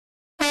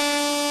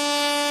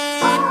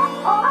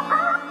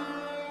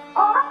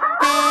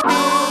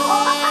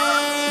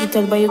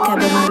Little boy, you can't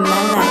be malade.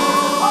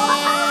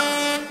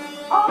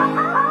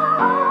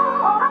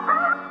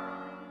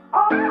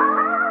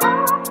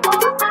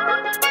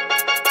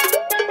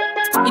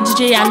 It's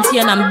JNT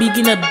and I'm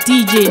bigging up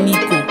DJ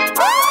Nico.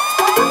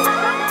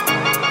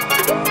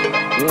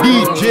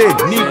 DJ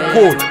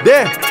Nico,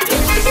 there.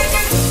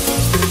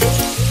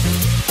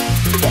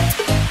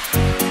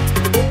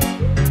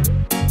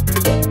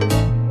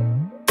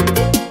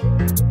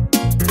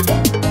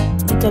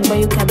 Little boy,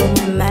 you can't be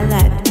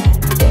malade.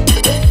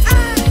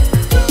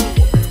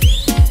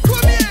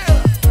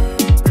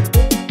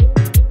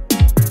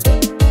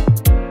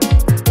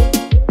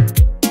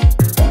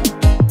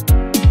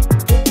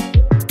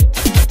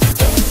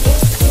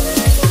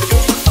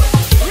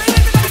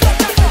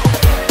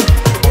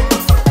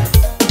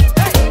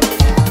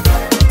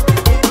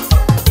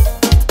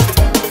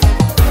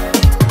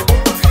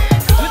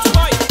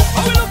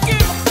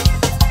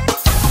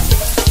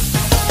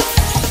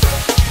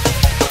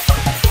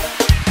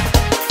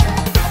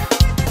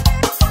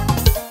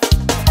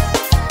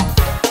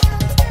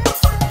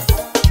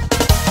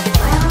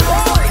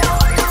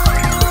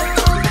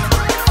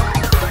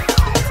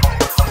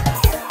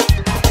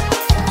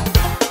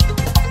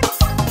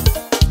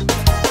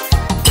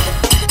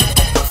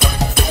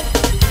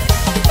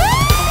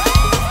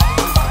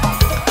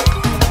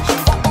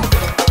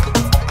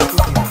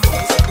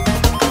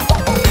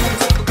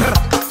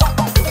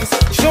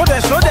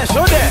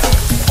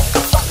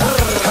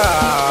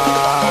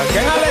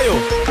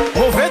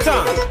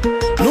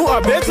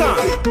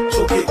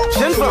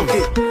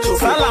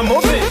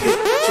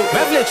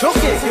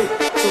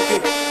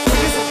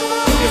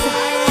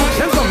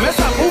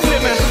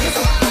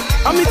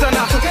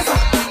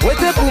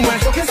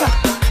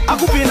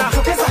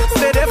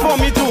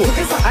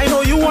 I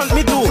know you want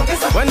me to.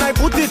 When I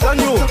put it on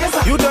you,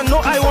 you don't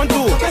know I want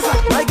to.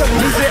 Like a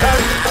music.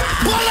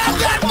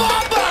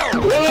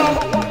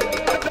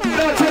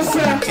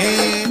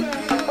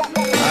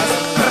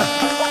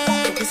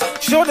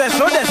 Show that,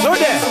 show that, show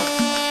that.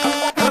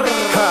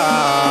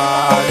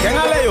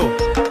 Kengaleo,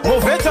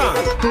 mauvais temps,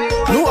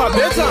 nous à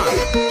béton.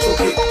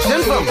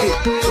 Jeune femme,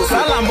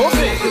 ça la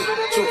mauvais.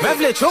 Même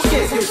les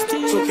choqués.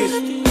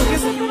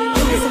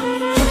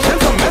 Jeune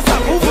femme, mais ça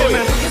ouvre,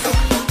 mais.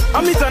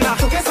 Amitana,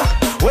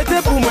 wait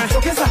a boomer.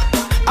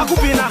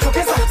 Akupina,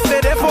 stay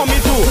there for me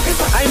too.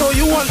 I know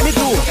you want me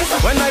to.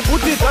 When I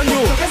put it on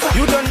you,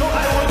 you don't know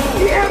I want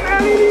to.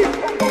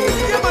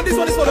 Yeah, man, this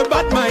one is for the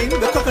bad mind,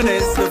 the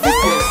coconuts, the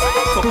vicious,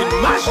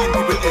 fucking machine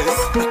people is.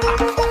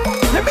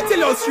 Let me tell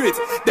you straight,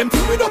 them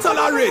things we don't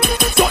tolerate.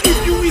 So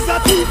if you is a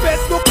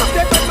two-face, no come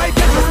them at my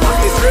bed, just pass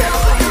me straight.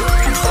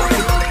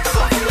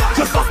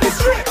 Just pass me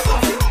straight.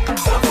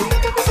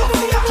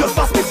 Just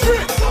pass me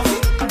straight.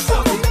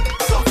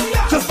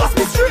 Just pass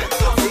me straight.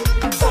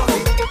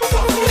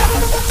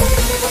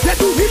 They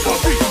do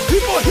hypocrite,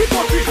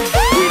 hypocrite.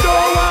 We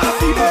don't want to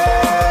see them.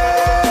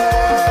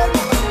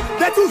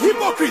 They do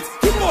hypocrite,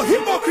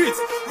 hypocrite.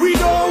 We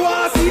don't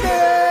want to see them.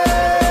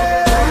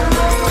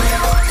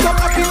 Stop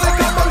acting like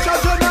a bunch of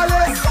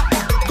journalists,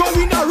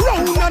 going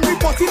around and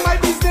reporting my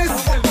business.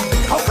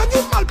 How can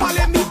you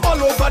malpale me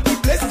all over the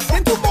place?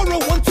 Then tomorrow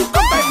want to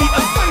come by me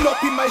and sign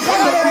up in my shop.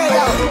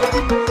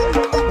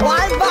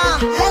 One bar,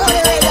 hello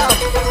the radio.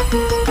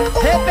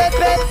 Hip hip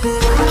hip.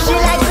 She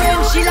like green,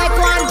 she like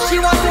one. She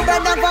wants to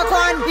bend down for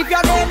one. If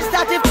your name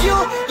starts with Q,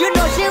 you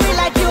know she will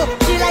like you.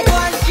 She like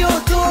 1 Q,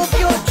 2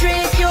 Q,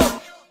 3 Q.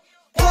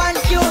 1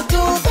 Q, 2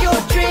 Q,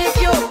 3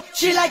 Q.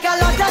 She like a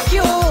lot of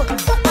Q,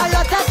 a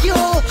lot of Q.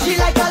 She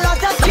like a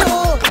lot of Q. A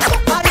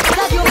lot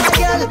of you, my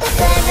girl.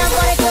 Bend down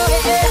for the Q,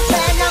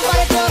 bend down for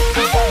the Q,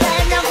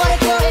 bend down for the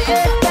Q,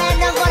 bend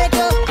down for the Q,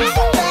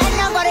 bend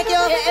down for the Q,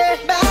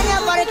 bend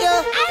down for the Q,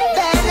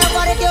 bend down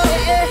for the Q.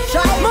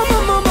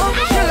 Mama,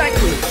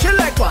 she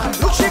like what?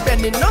 Look, she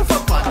bending down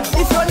for what?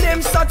 If your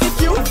name starts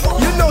with you,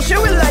 you know she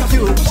will like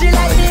you. She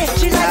like me,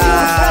 she like you.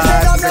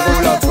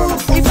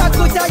 If I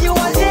could tell you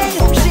one thing,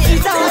 she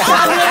is a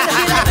hot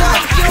she like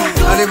 1,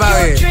 2, 3, Allez,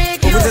 Marie,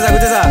 écoutez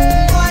ça.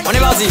 On est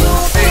parti.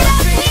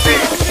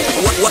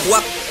 Wap,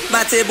 wap,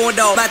 battez bon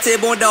dos, battez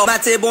bon dos,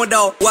 battez bon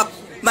dos. Wap,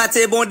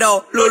 battez bon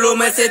dos. Lolo,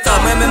 mais c'est toi,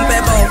 même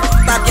fait bon.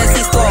 Pas pièce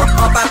histoire,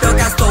 en papier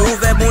castor,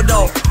 ouvert bon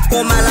dos.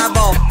 Pour mal à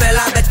bord, fais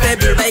la bête, fais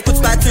bulle, bah écoute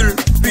spatule.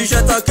 Puis je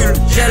t'encule,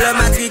 j'ai le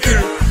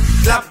matricule.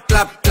 Clap,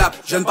 clap, clap,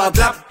 je ne parle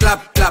clap,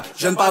 clap, clap.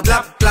 Je ne parle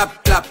clap,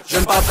 clap, clap. Je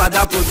ne parle pas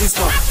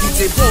d'applaudissements. Si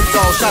t'es bon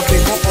dans chaque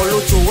on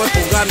l'auto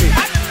reprogrammé.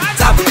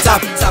 Tap,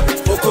 tap, tap,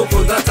 au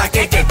coco dans ta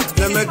quéquette.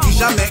 Ne me dis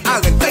jamais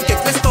arrête, t'inquiète,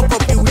 laisse ton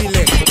copie où il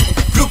est.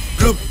 Gloup,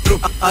 gloup, gloup,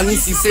 en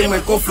ici c'est moi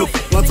qu'on floupe.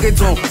 L'entrée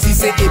donc, si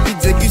c'est épide,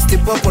 dégustez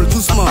pas pour le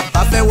doucement.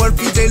 Après wall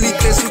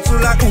fidélité, surtout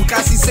la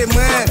ouka, si c'est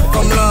moi.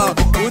 Comme là,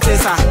 écoutez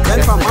ça,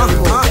 belle femme,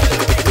 hein.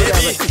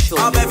 Baby,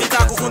 en baby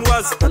ta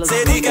coucounoise.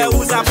 C'est dit que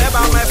vous avez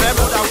pas mes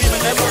faibles, oui,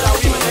 mais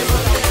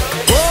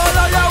All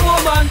of your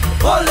woman,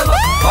 all of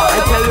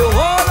I tell you,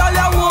 all of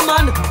your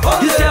woman,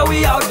 you say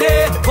we out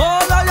there.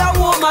 All of your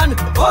woman,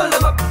 all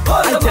of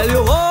I tell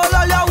you, all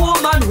of your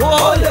woman,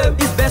 all them.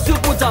 It's best you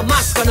put a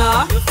mask on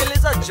her. You feel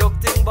it's a joke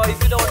thing, boy.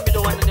 If you don't want me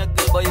to want on your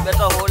girl, boy, you better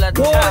hold that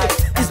boy,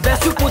 it's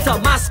best you put a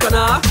mask on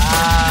her.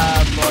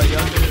 Boy,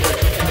 you're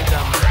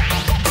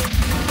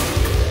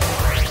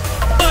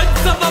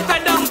Birds of a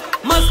feather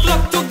must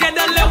flock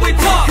together, let we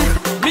talk.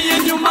 Me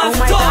and you must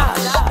talk.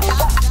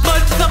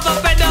 Birds of a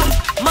feather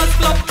must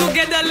flock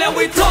together, let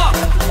we talk.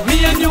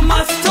 Me and you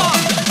must talk.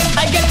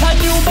 I get a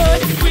new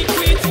bird, sweet,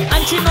 sweet,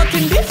 and she not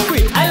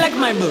indiscreet. I like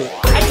my bird.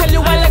 I tell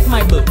you I like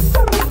my bird.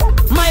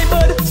 My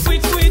bird,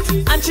 sweet, sweet,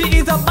 and she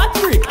is a bad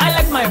freak. I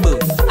like my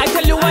bird. I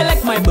tell you I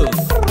like my bird.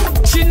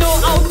 She know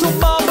how to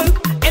bubble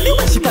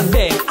anywhere she can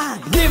bend.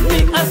 Give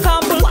me a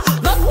sample,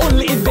 not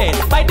only in bed,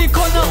 by the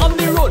corner of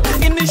the road,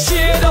 in the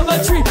shade of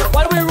a tree,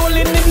 while we're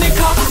rolling in the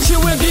car. She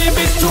will give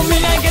it to me.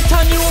 I get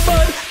a new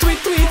bird,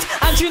 tweet, tweet,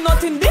 and she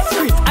not in this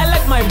street. I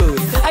like my bird.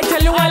 I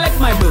tell you I like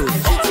my bird.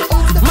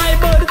 My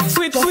bird,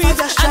 sweet, sweet,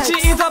 and she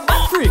is a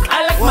bad freak.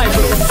 I like my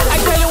bird. I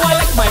tell you I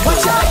like my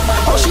bird.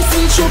 Oh, she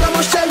sweet, sugar,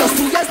 must jealous.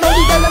 2 years now,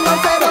 the girl and I'm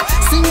fed up.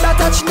 Sing that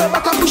she know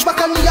back and push back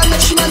on me and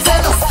make she man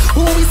zealous.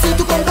 Who we see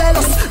to compel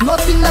us?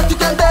 Nothing that you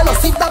can tell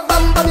us. If that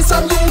bam bam is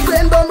from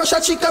Ukraine, don't rush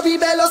a chica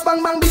rebellos.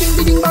 Bang bang bidding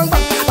bidding bang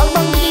bang. Bang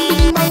bang bidding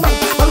bidding bang bang.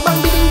 Bang bang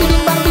bidding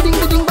bidding bang bidding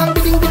bidding bang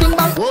bidding bidding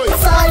bang.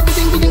 Side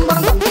bidding bidding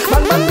bang bang.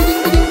 Bang bang bidding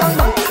bidding bang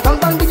bang. Bang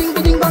bang bidding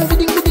bidding bang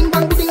bidding bidding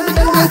bang bidding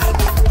bidding bang.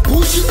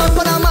 Push it up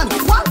on a man.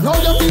 Now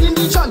you're feeling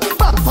the chant.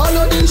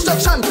 Follow the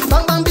instruction.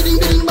 Bang bang bidding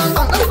bidding bang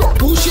bang.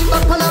 Push it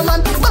up on a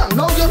man.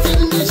 Now you're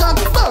feeling the chant.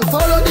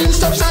 Follow the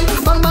instruction.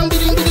 Bang bang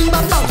bidding bidding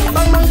bang bang.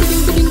 Bang bang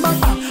bidding bidding bang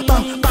bang.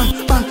 Bang bang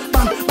bang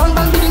bang. Bang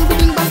bang bidding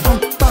bidding bang bang.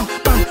 Bang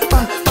bang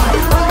bang bang.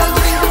 Bang bang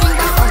bidding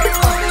bidding bang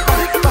bang.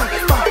 Bang bang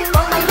bang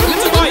bang.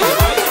 Little boy,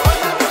 how we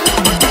looking?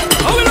 Little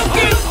boy, how we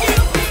looking?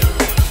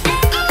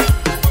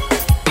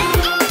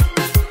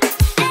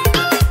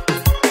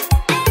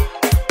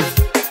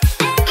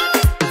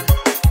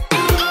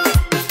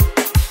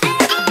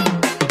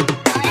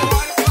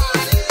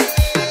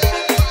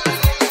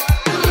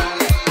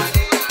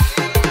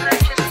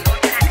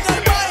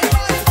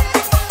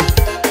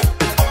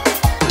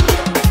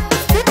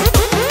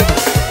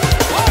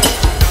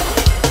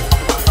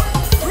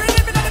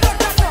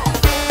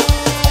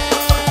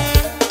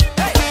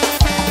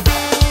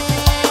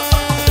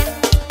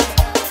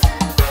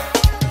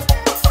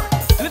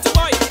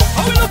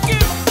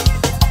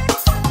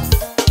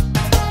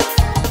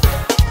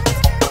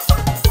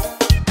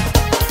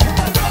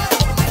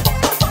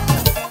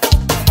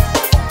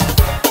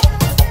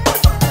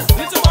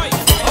 Little boy,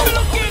 how we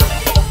looking?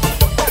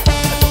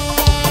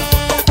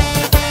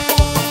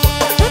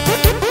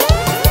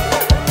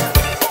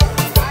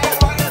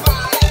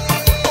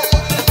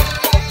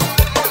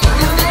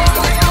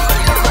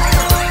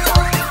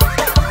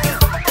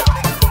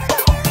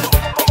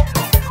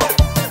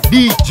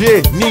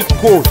 DJ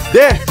Nico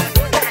Dance.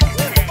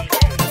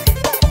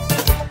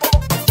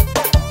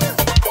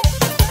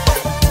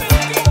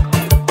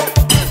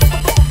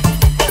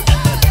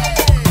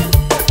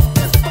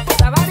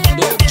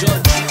 Don't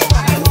judge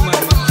a woman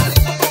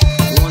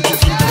who wants to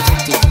feel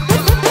protected.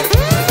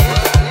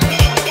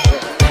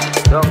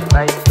 Dog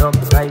life, dog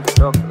life,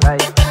 dog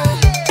life.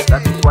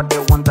 That is what they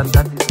want and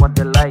that is what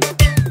they like.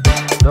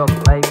 Dog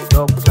life,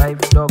 dog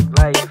life, dog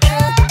life.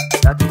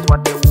 That is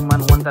what the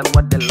woman want and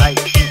what they like.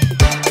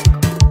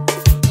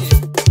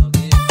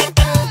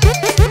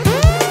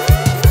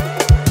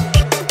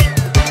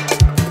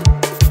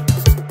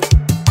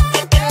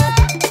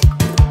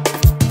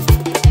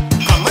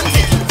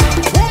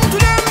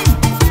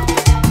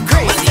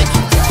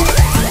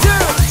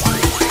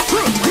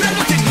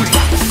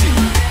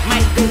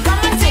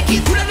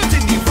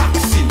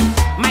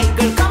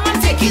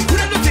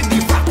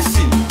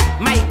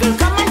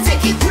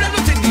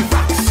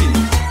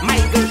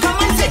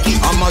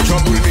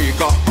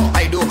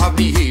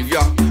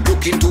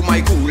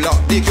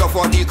 Take you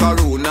for the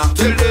corona.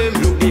 Tell them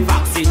look the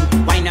vaccine.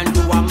 Wine and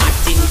do a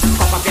matching.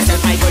 Cock up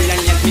yourself, my girl,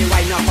 and let me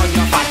wine up on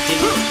your fatting.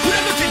 Who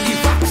don't take the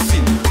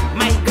vaccine?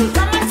 My girl,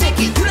 come and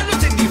take it. Who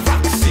don't take the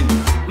vaccine?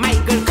 My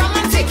girl, come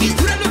and take it.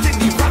 Who don't take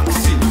the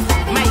vaccine?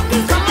 My girl,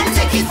 come and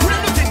take it. Who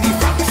don't take the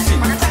vaccine?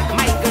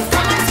 My girl,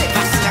 come and take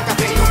vaccine. I can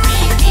pay you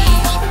baby.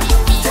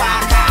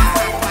 Waka.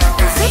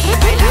 See,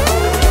 baila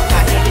duro,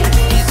 cadele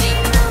easy.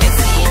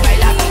 See,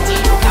 baila piti,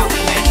 loca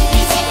women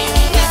easy,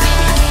 easy,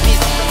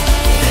 easy.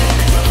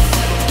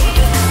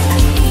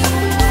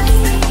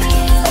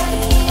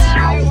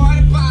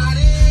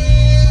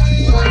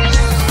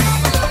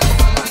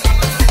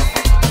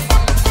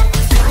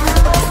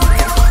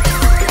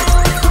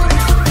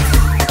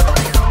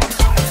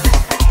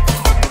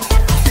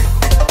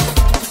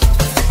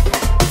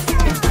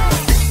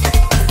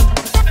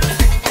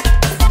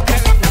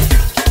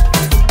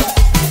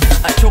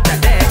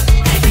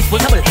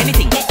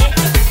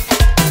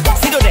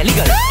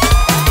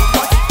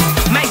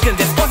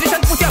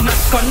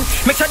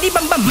 Make sure the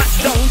bam bam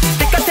mask down.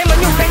 Take a time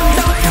when you bend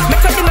down. Make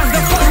sure the mask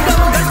down fall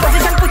down. Girl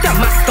position, put your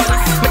mask on.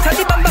 Make sure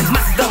the bam bam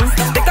mask down.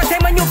 Take a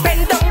time when you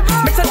bend down.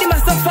 Make sure the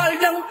mask down fall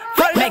down.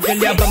 My girl,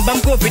 your bam bam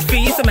COVID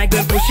free, so my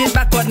girl push it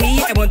back on me.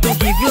 I want to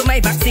give you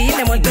my vaccine.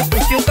 I want to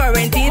push you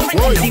quarantine.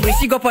 The way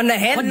she go up on her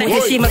head, yeah,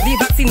 she must be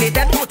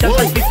vaccinated. Jump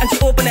on split and she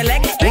open her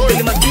leg. My girl,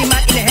 you must be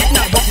mad in the head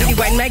now. the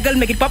wine, my girl,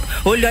 make it pop.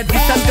 Hold your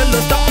distance, girl,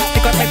 don't stop.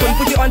 Because I can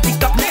put you on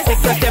TikTok. Take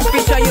your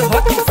temperature, you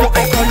hot. So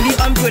I call the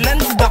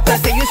ambulance. Doctor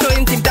say you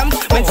showing symptoms.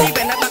 When she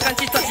bend back and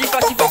she touch it,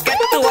 cause she forget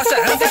to wash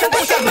her hands. She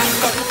push her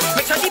mask up.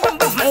 Make sure the bum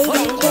bum mask up.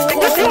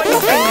 Take your time on your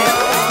finger.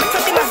 Make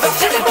sure the mask up.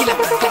 She don't feel like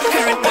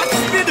current what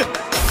speed.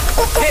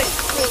 Hey,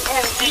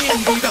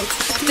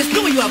 just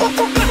know what you are about.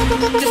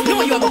 Just know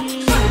what you are about.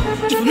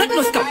 If you not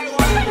no stop.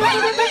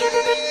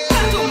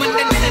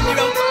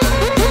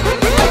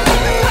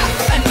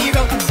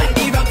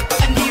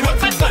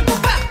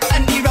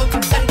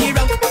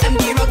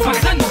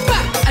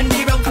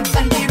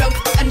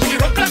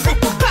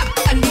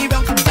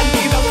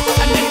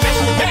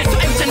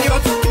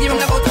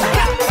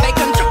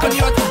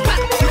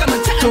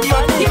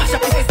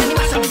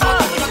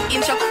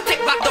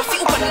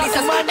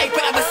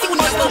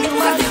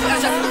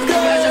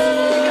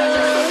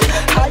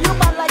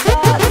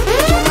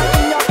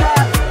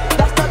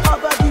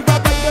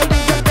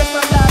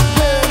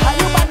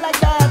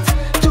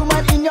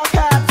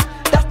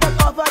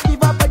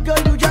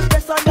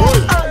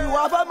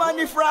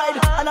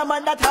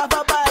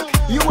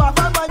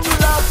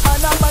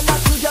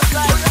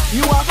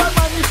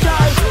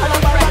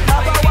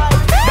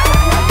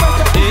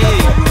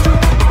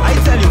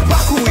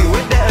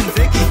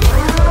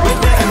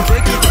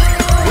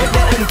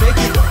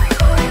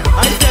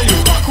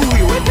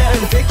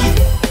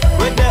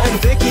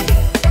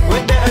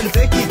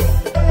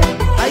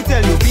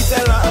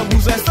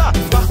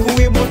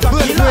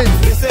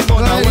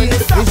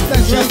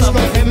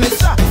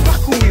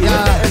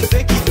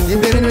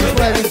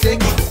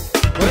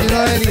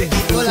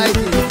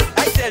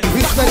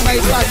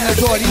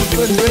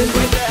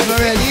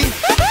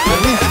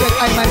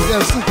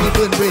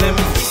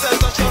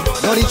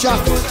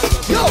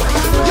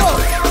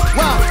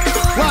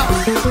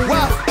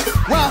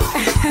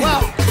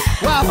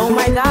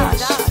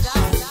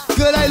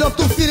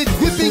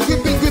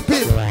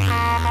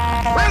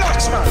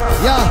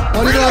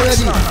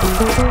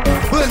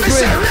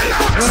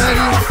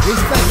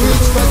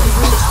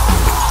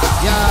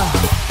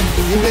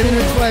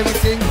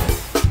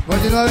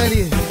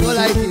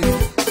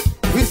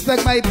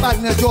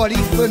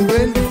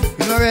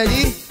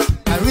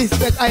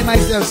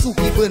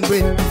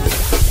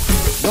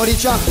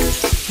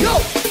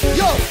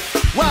 Yo,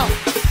 wow,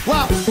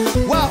 wow,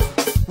 wow,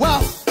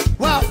 wow,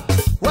 wow,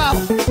 wow.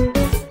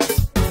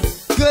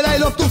 Girl, I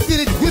love to feel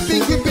it,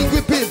 whipping, whipping,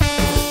 whipping.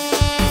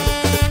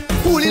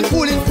 Pulling,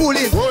 pulling,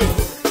 pulling.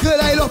 Girl,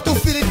 I love to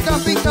feel it,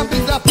 clamping,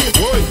 clamping, clamping.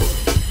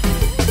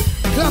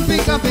 Clamping,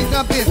 clamping,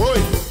 clamping.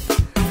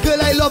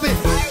 Girl, I love it.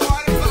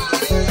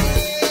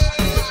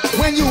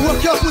 When you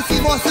work your pussy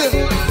muscle.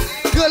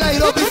 Girl, I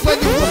love it when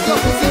you work your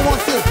pussy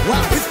muscle.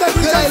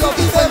 Girl, I love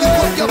it when you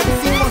work your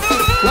pussy muscle.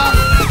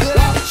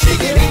 She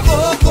give me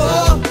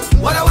cocoa,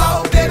 what a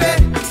wow, baby.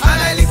 And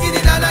I lick it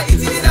in and I eat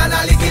it in and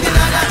I lick it in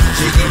and I.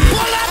 She give me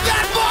all of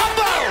that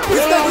bomba.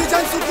 It's the rich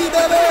and suki,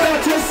 baby.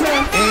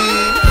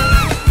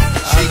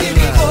 She give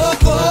me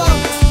cocoa,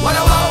 what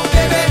a wow,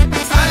 baby.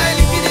 And I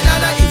lick it in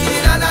and I eat it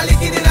in and I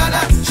lick it in and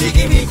I. She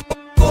give me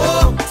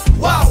cocoa,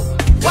 wow,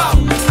 wow.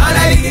 And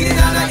I lick it in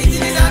and I eat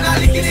it in and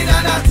I lick it in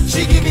and I.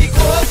 She give me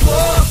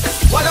cocoa,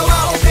 what a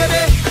wow,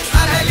 baby.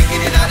 And I lick it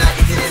in and I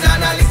eat it in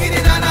and I lick it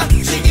in and I.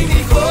 She give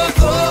me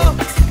cocoa.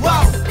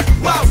 Wow,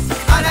 wow,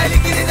 and I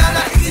lick it in and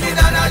I eat it in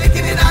and I lick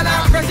it in and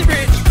I press the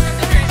bridge.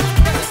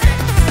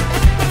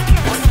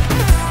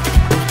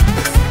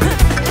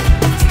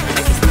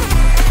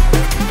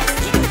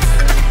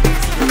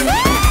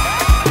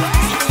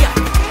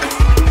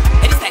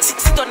 It is like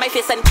sit on my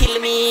face and kill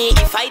me.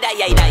 If I die,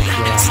 I die.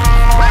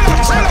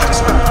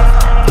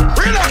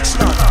 Relax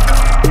now.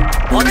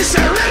 What is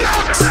it?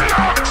 Relax.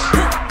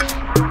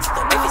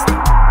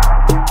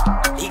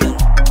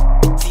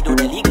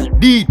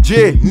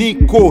 DJ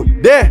Nico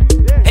there.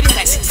 It is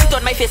like sit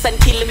on my face and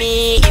kill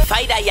me. If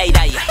I die, I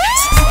die.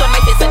 Sit on my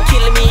face and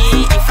kill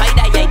me. If I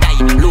die, I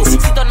die. Low.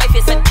 Sit on my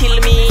face and kill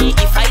me.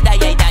 If I die,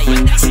 I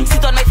die.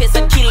 Sit on my face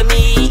and kill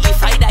me.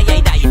 If I die,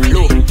 I die.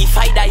 Low. If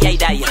I die, I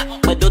die.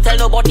 But don't tell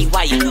nobody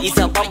why. It's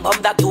a bomb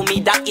that told me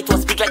that it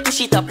was big like to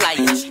shit apply.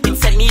 It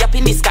sent me up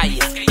in the sky.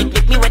 It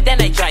make me wet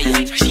then I dry.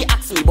 She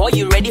asked me, boy,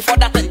 you ready for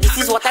that? And this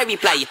is what I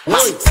reply.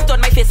 Sit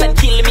on my face and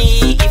kill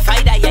me. If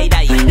I die, I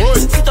die.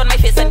 Sit on my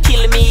face and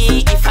kill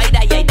me. If I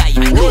die, I die.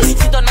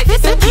 Sit on my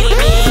face and kill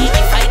me.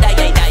 If I die,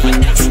 I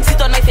die.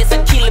 Sit on my face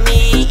and kill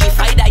me. If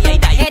I die, I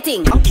die.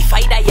 Hating. If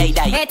I die, I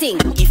die. Hating.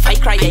 If I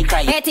cry, I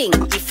cry. Hating.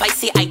 If I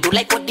say I do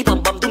like what the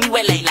bum bum do me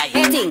well, I lie.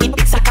 Hating. It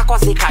makes a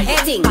cause they cry.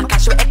 Hating.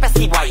 Pakasho ek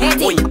pesi boy.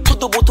 Hating.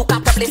 Tutu butu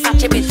kata play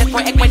sache bete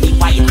for ek when he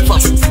why.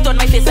 First, sit on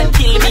my face and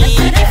kill me.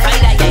 If I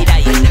die, I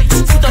die.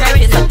 Sit on my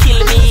face and kill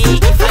me.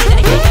 If I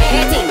die, I die.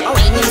 Hating.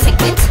 Winning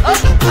segment.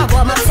 A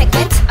warm up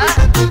segment.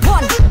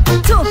 1,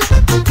 2,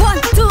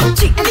 1, 2,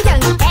 3. Every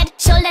girl. Head,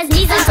 shoulders,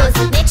 knees and toes.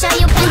 Make sure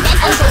you can bend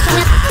and go from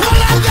the.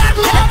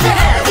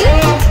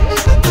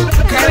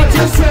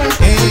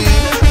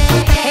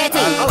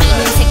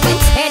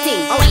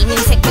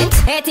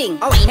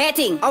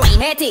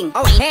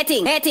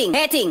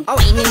 Hating,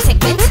 winning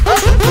segment, a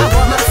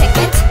warm up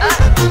segment,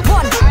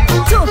 1,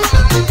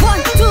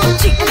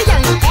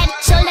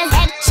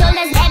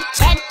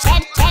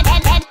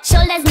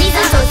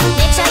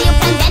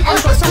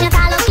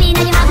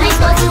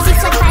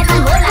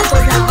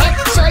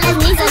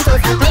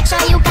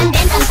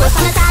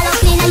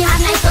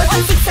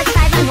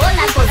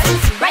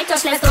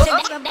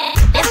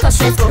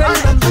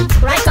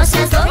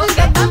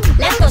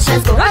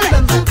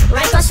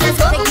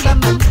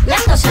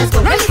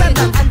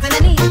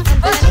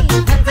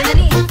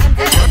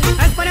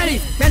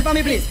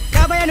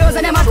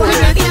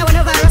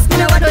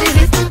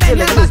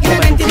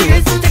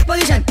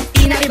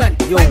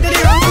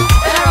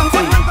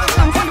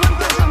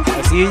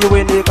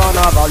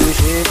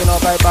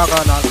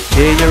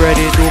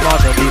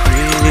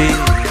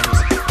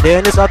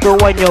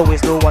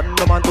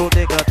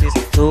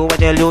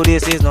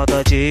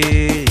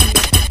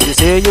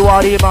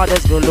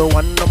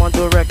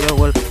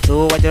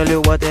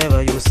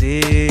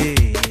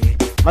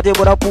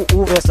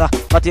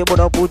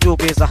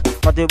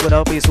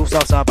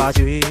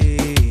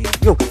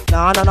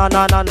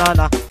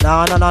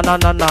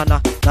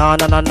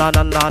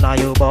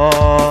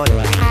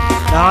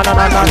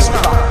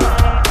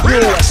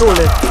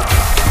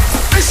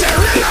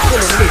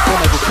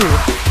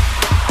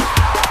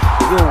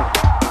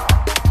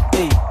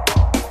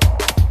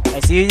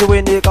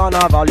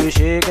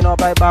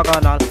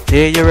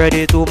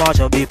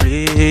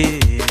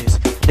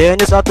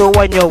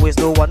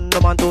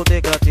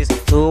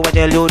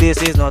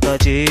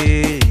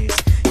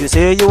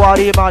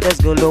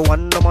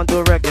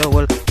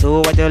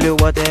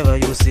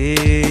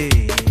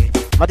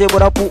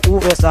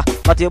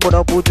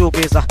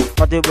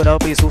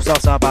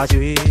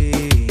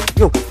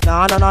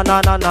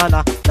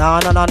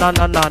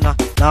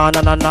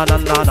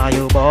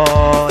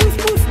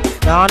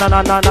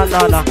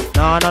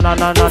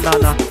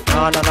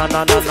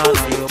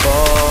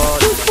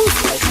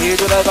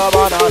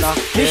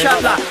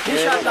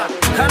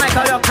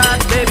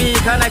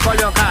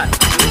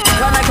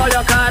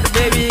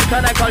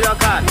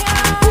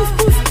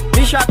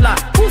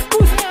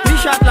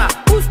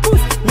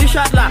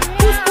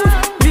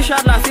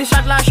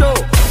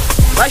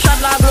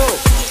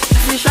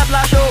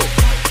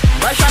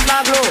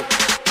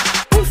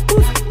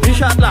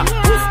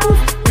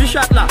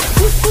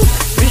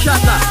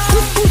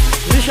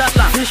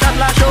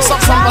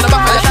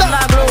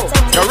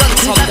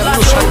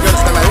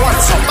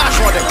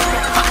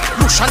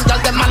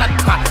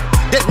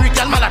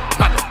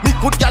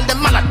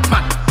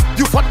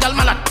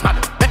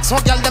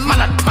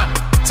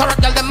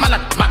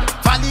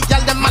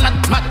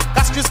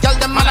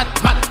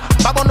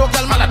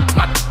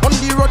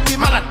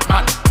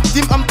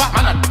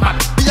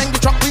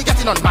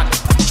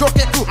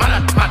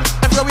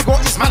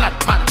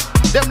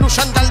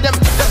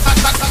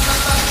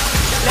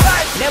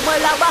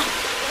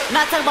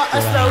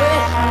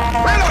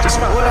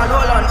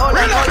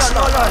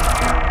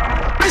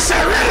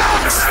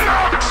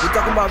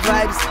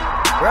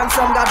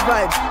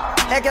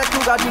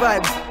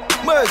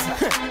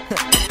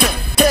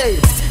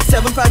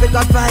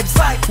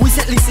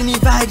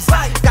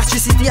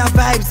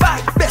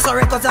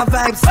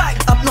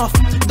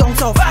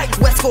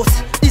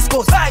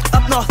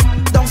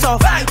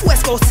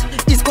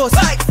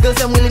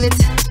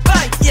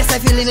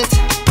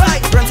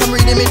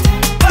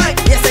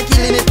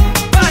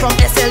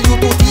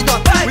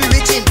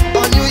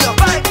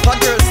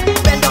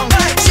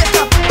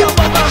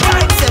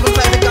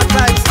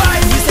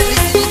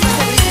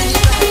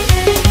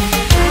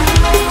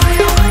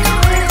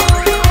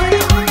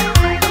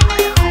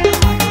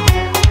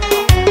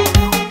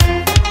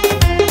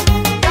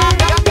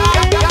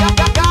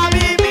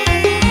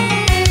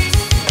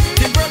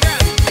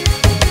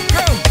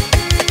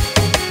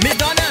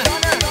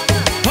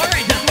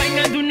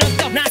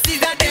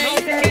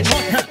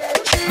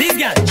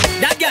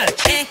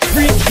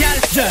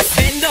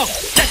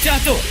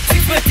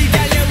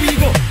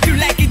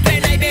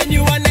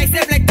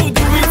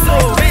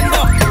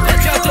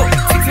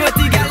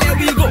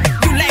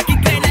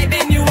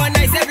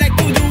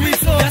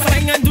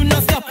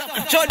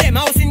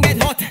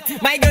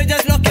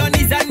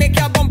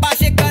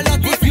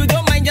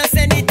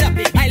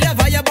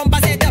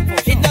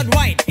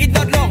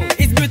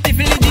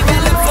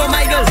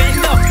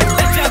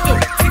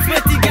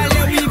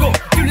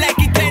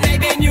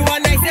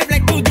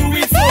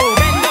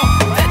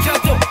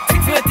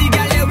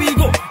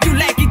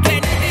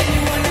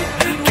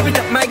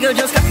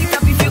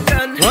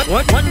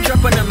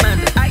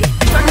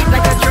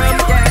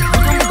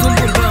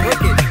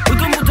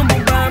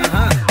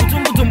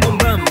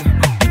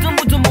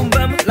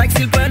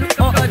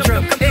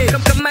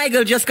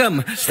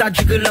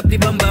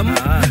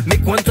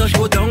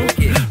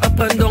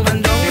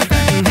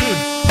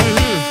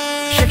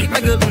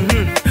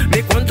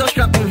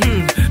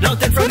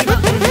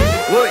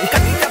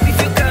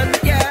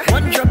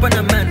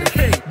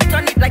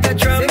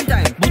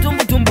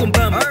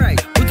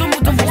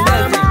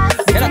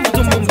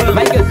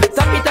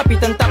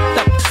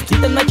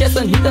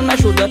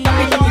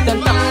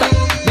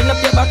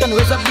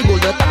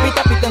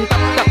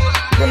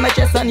 on my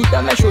chest and it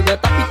on my shoulder.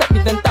 Tap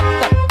it and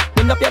tap tap.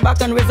 Bend up your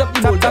back and raise up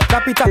the boulder.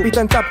 Tap it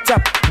and tap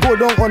tap. Go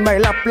down on my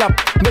lap.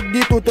 Make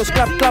the two toes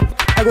clap.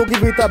 I go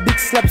give it a big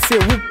slap. Say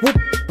whoop whoop.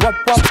 Wap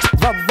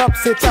vap.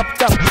 Say tap.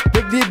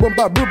 Make the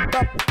bumper boop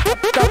tap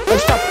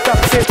and tap.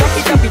 Say tap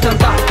it and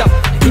tap tap.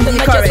 Hit on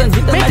my chest and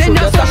hit on my Maintain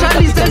shoulder. your social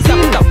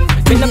distancing.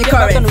 Bend up your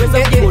back and raise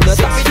up the boulder.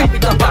 Tap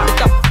it and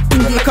tap. In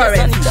the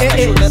current,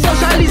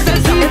 social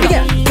distancing.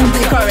 In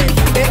the current,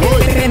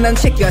 bend and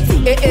shake your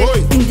thing.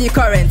 In the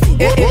current,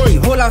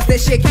 whole house they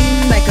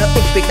shaking like a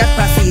earthquake that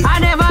passes. I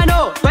never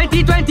know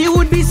 2020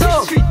 would be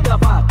so.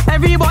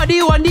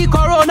 Everybody want the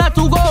corona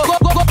to go.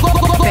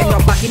 Bend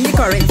your back in the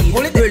quarantine.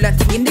 Roll that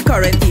thing in the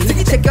quarantine.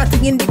 Shake your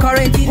thing in the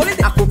quarantine.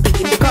 I could pick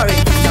in the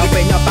quarantine. Now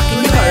bend your back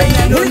in the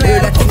quarantine. Roll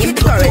that thing in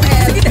the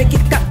quarantine. Make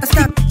it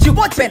stop. You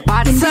watch bend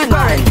in the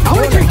quarantine. Are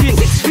we drinking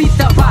 6 feet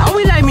apart? Are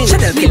we liming 6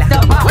 feet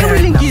apart? When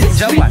we linking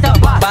 6 feet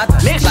apart?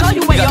 Make sure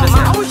you wear your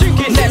mask. Are we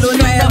drinking 6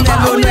 feet apart?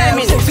 Are we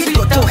liming 6 feet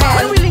apart?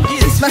 When we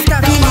linking 6 feet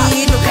apart?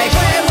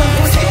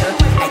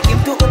 I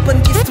came to open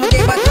this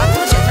today, but I have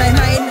to change my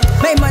mind.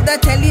 My mother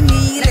telling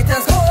me let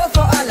us go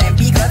for a lime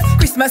because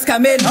Christmas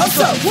coming.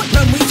 Also, when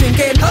we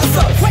drinking.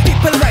 Also,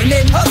 people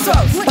whining. Also,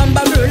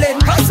 bamba rolling.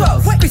 Also,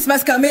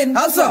 Christmas coming.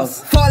 Also,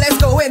 fall let's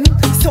go in.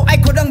 So I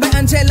go down by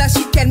Angela,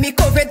 she tell me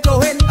COVID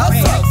going.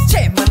 Also,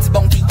 chairman's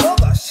bounty. Oh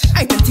gosh,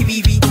 I turn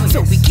TVV.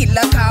 So we kill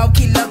a cow,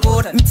 kill a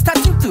goat. Meat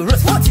starting to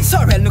roast. What is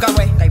sorrel nuka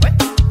way? Like what?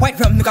 White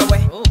rum nuka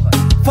way.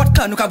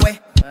 Vodka nuka way.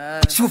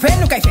 Chauffeur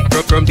nuka way.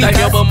 From time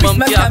your bum bum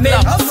clap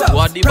clap.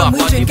 What the bop,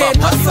 what the bop,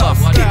 what the bop,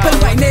 what the bop. People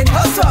whining.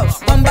 Also,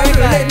 bamba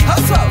rolling.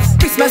 Also,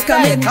 Christmas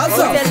coming.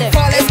 Also,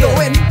 fall let's go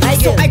in.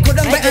 So I go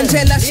down by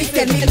Angela, she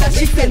tell me.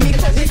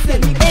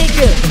 Hey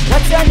girl,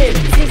 what's your name?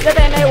 Since the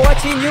time I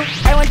watching you,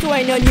 I want to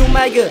wine on you,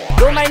 my girl.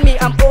 Don't mind me,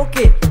 I'm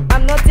okay.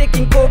 I'm not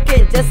taking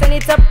cocaine. Just send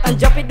it up and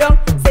drop it down.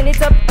 Send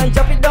it up and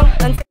drop it down.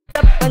 And send it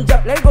up and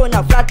drop. Let's go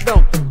now, flat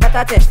down.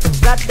 Tatate,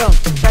 flat down.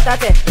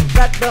 Tatate,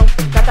 flat down.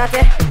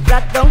 Tatate,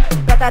 flat down.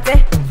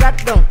 Tatate, flat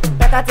down.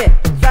 Tatate,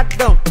 flat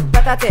down.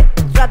 Tatate,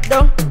 flat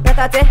down.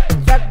 Tatate,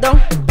 flat down.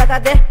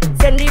 Tatate,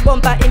 send the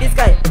bumper in the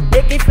sky.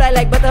 Make it fly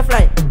like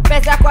butterfly.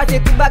 First a quasi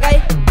to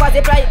bagay,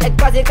 quasi fly and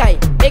quasi kai.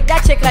 Make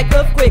that shake like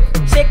earthquake.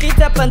 Shake it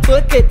up and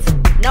twerk it.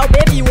 Now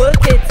baby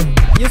work it.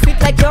 You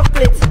sweet like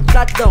chocolate.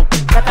 Flat down.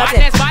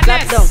 Tatate,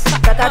 flat down.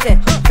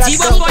 Tatate, flat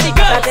down. Tatate, flat down.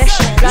 Tatate,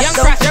 flat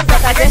down.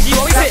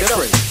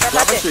 Tatate,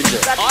 flat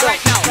down. All right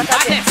now,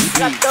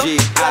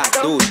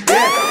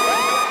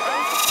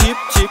 Chip,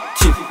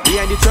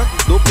 behind the truck,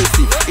 don't play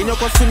safe. In your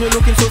costume, you're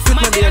looking so sweet,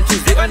 Monday and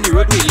Tuesday on the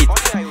road we lit.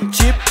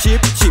 Chip,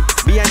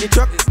 behind the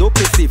truck, don't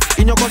play safe.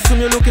 In your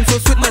costume, you're looking so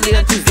sweet, Monday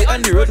and Tuesday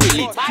on the road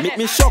we lit.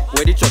 Make me shock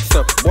where the truck's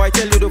up. Boy,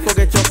 tell you don't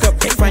forget your cup.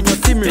 Find your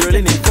team, me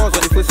rolling in cars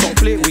on the first song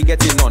play, we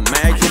getting on.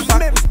 My item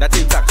pack, that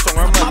intact, song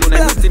I'm not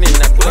doing anything in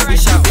that. Could I be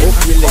sharp? Oh,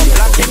 you let me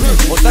black.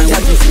 What's that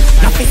you see?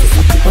 Now face is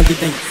up on the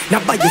thing. Now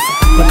buy you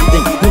on the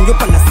thing. When you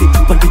pan a sit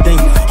on the thing.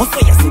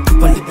 Also you sit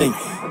on the thing.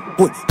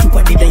 Boy, keep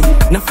on the thing.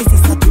 Now face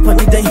is up on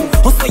the thing.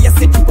 Also you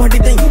sit on the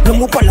thing. No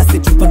more pan a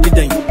sit on the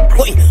thing.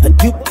 Boy, a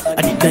dupe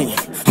at the thing.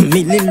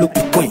 Me look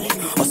the coin.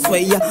 Also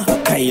ya a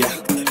kaila.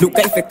 Look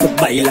I fake a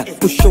baila.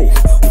 Push show.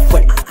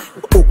 Well,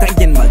 okay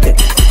yen malte.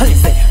 Hali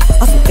say,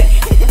 asute.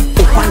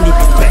 Open the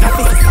thing. Now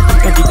face is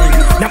up on the thing.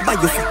 Now buy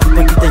you sit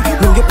on the thing.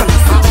 When you pan a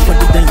sit on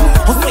the thing.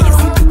 Also you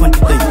sit on the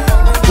thing.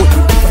 Boy,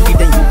 keep on the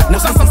thing. Now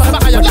face is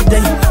up on the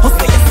thing.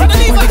 Also you sit on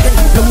the thing.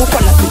 No more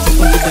pan a sit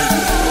on the thing.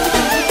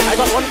 I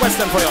got one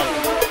question for you.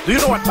 Do you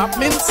know what bap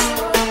means?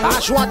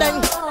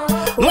 Ashwadeng.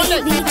 Who is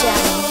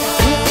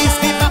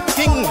the bap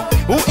king?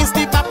 Who is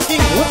the bap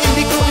king? Who in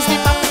the crew is the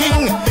bap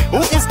king? Who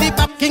is the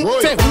bap king?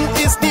 Say who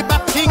is the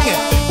bap king?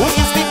 Who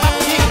is the bap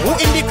king? Who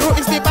in the crew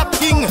is the bap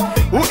king?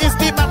 Who is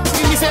the bap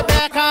king? He say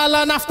bear call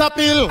and after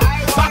pill.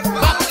 Bap,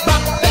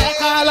 bear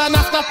call and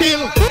after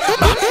pill.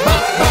 Bap,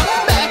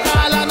 bear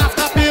call and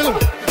after pill.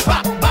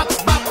 Bap,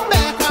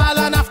 bear call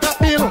and after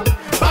pill.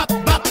 Bap.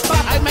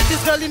 I met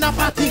this girl in a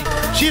party.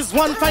 She's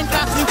one fine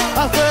catty,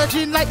 a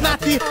virgin like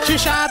Natty. She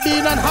shabby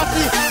and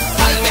hotty.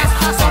 I'll get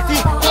her softly.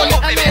 Only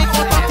I make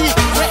her party.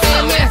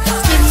 Skim now.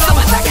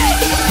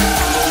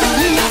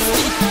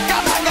 Nasty,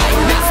 kabaga,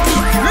 nasty.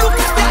 Look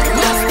at that,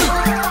 nasty.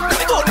 Let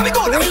me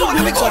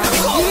go.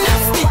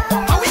 Nasty,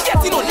 how we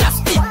getting on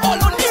nasty? All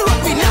on the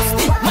road we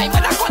nasty. My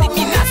mother calling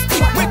me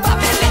nasty. We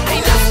pamela, I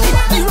nasty.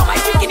 The rum I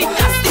drinking it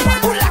nasty.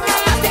 Ulaka,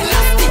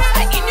 nasty.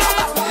 I in your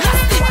back,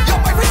 nasty. Your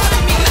boyfriend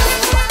calling me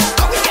nasty.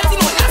 How we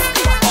getting on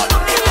nasty? All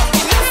on the road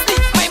we nasty.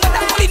 My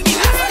mother calling me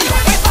nasty.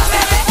 We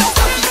pamela, now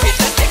come the bitch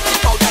and take me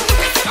powder. You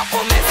pay for a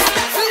promise.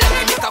 Let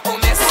me make a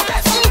promise.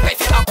 You pay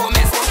for a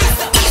promise. It's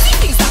the easy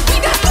things that we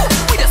don't do.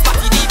 We just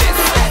party the best.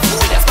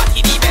 We just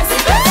party the best.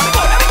 Let me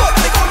go.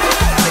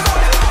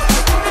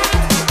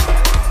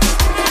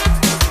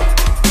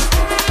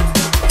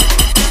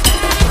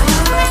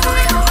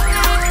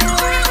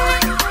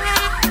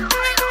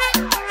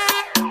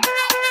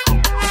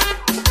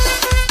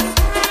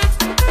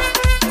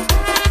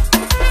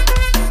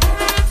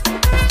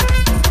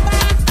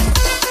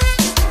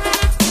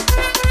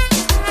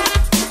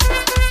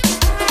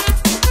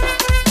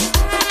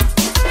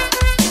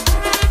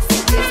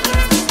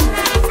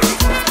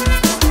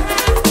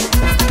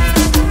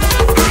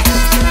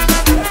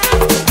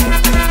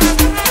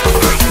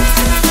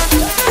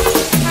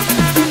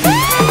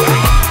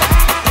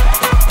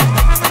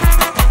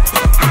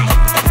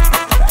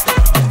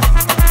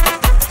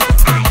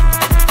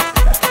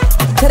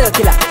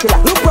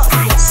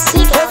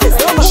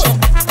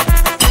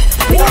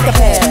 like a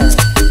pear.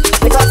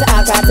 Because the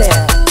alcatel.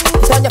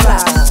 Put on your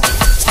flash.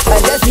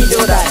 And just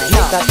do that.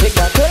 Shake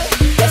that.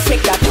 Just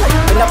shake that.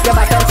 Bring up your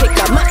back and shake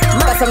that.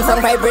 Got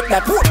some vibrate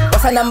that.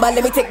 What's a number?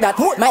 Let me take that.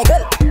 My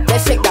girl,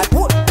 just shake that.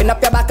 Bring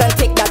up your back and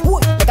take that.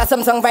 Make a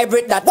Samsung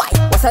vibrate that. Why?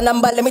 What's a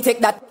number? Let me take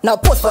that. Now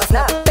post for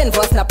snap, pen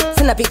for snap.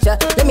 Send a picture.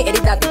 Let me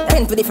edit that.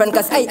 Pen to the front,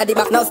 cause I at the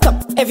back. Now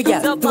stop. Every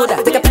girl do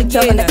that. Take a picture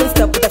and I can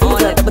stop with a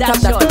filter. Double tap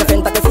that. Put a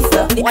friend, put a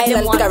sister. The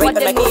island, put a right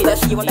on my coaster.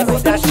 She want a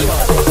coaster. She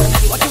want.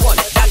 What you want?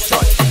 That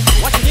shot.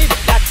 What you need?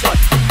 That shot.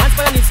 Hands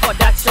for the knees for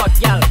that shot,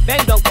 girl.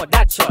 Bend down for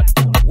that shot.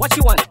 What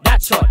you want?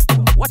 That shot.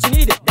 What you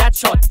need? That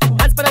shot.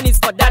 Hands for the knees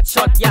for that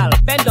shot, girl.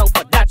 Bend down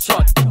for that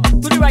shot.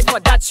 To the right for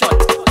that shot.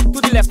 To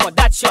the left for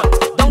that shot.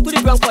 Down to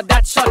the ground for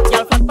that shot,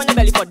 girl. Flat on your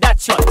belly for that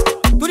shot.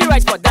 To the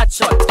right for that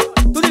shot.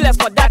 To the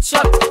left for that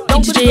shot.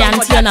 Down to the ground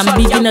for that shot,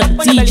 girl.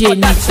 Flat on your belly for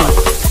that shot.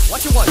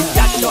 What you want?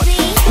 That shot.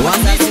 What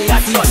you need?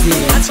 That shot.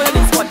 Hands for the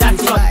knees for that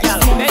shot, girl.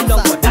 Bend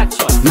down for that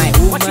shot. My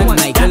woman,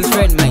 my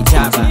girlfriend, my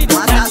java.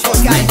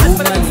 My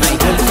woman, my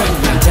girlfriend,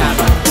 my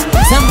java.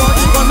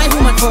 Somebody call my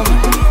woman for me.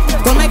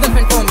 Call my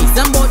girlfriend for me.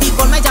 Somebody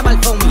call my jabal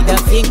for me. The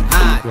thing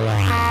hard.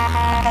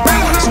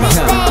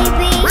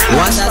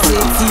 What I say,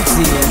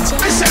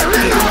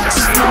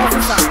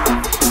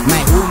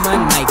 my woman,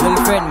 my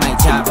girlfriend, my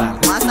java.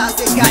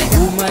 My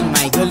woman,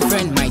 my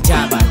girlfriend, my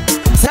java.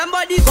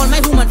 Somebody call my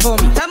woman for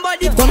me.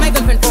 Somebody call my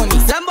girlfriend for me.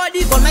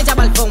 Somebody call my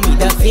jabal for me.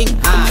 The thing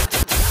hard.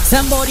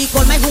 Somebody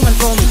call my woman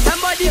for me.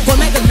 Somebody call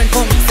my girlfriend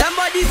for me.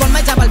 Somebody call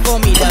my jabal for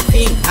me. The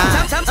thing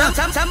hard.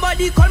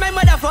 Somebody call my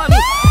mother for me.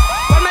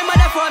 Call my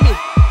mother for me.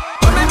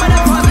 Call my mother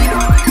for me.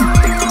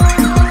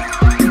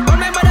 Call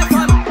my mother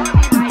for me.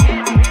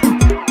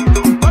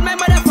 Call my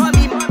mother for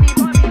me.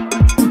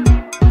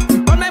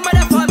 Call my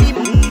mother for me.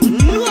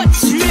 No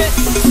shit.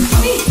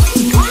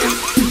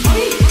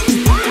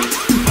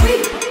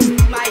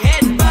 My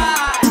head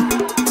bad.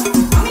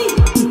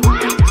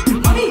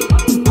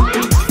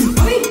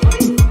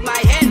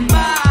 My head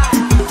bad.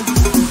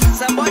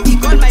 Somebody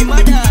call my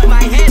mother.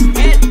 My head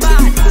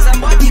bad.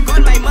 Somebody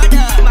call my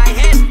mother. My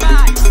head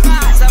bad.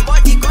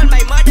 Somebody call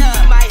my mother.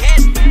 My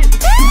head.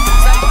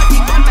 Somebody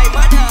call my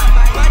mother.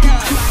 My mother.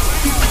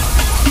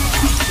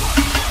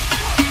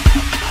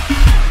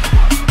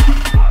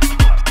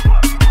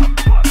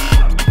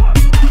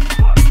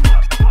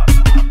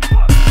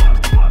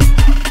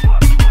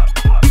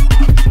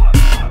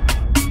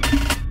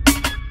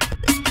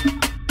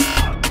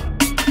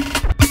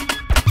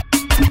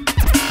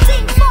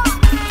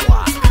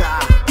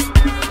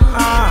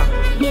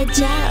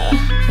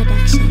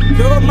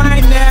 Don't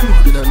mind them.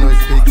 You don't know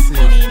it's big C.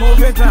 Move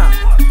it on.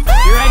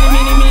 You ready,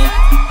 mini-me?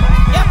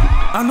 Yep.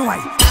 I know why.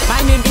 My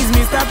name is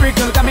Mr.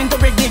 Prickle. Coming to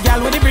break the girl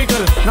with the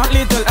prickle. Not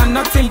little and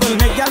not simple.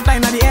 Make girl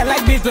time at the air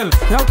like beetle.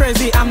 You're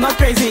crazy, I'm not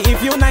crazy.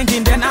 If you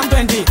 19, then I'm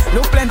 20.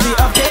 Look plenty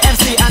of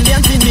KFC and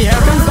dancing the hair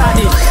comes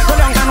body. Go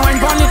down and wine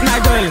pon it, my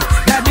girl.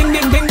 That ding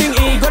ding ding ding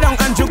e. Go down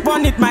and juke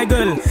pon it, my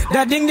girl.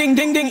 That ding ding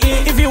ding ding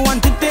e. If you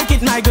want it, take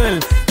it, my girl.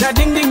 That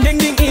ding ding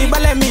ding ding e.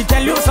 But let me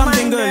tell you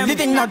something, girl. The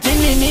thing not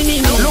tingy,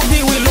 Look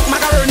the way, look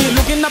macaroni.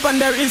 Looking up and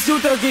there is two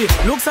turkey.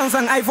 Look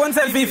Samsung iPhone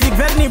selfie. Fig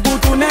verni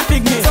putu ne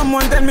fig me.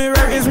 Someone tell me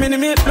where is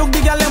mini-me. Look the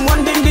girl them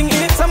one ding ding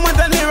e. Someone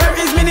tell me where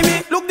is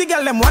mini-me. Look the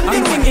girl them one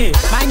ding ding e.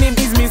 My name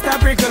is Mr.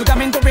 Prickle.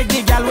 Coming to break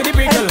the girl with the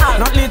prickle.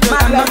 Not little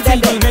and not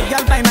simple. Make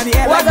girl time at the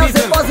air like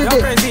beetle. You're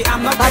crazy,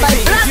 I'm not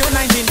crazy. If you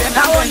 19, then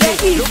I'm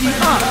 20.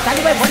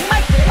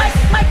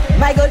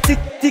 My girl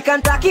tick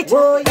and tack it.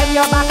 Bend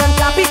your back and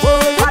clap it.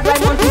 Bad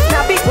right want to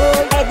snap it.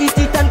 Edit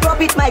it and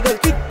drop it. My girl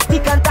tick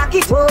and tack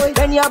it.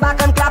 Bend your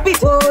back and clap it.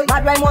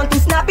 Bad right want to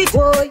snap it.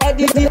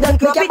 Edit it and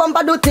drop it. Make your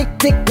bumper do tick.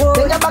 Bend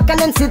your back and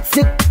then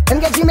sit.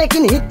 And get you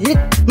making hit.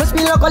 Must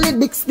be call it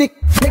big stick.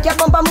 Make your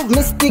bumper move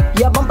mystic.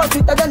 Your bumper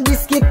sweeter than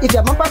biscuit. If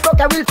your bumper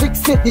broke, I will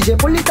fix it. DJ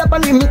pull it up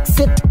and we mix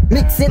it.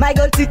 My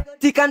girl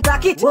tick and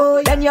tack it.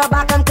 Bend your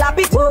back and clap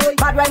it.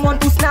 Bad right want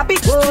to snap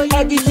it.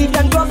 Edit it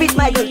and drop it.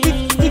 My girl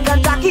tick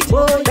and tack it.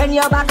 Bend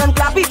your back and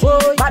clap it.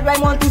 Bad right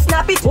want to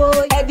snap it.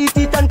 Edit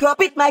it and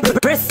drop it. My girl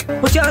press.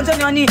 Put your hands on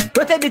your knee.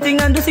 Rotate the thing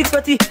and do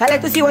 640. I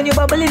like to see when you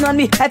bubbling on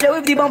me. I play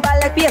with the bumper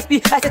like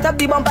PSP. I set up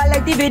the bumper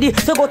like DVD.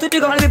 So go to the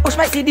ground, let me push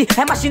my CD.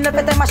 I machine up,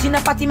 I machine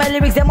up, party my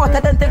lyrics. Them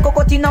hotter than 10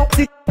 cocotti now.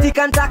 Tick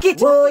and tack it.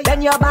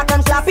 Bend your back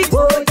and slap it.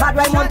 Bad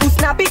right want to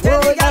snap it.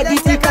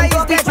 Edit it and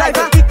drop it. My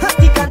girl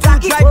tick and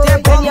tack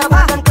it. Bend your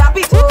back and clap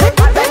it.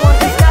 Bad right want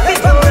to snap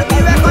it.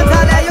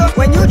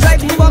 When you drive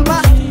the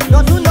bumper,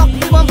 not to knock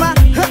the bumper.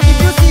 If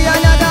you see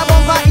another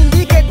bumper,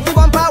 indicate the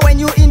bumper. When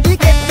you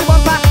indicate the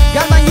bumper,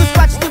 girl man, you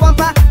scratch the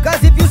bumper.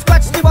 Cause if you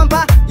scratch the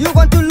bumper, you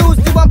want to lose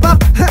the bumper.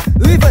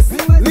 Reverse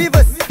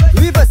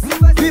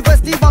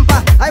the bumper.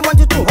 I want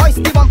you to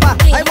hoist the bumper.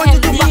 I want you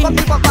to back up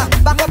the bumper.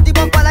 Back up the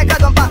bumper like a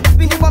dumper.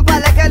 Spin the bumper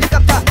like a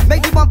helicopter.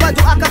 Make the bumper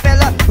do a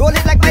cappella. Roll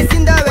it like my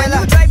Cinderella. When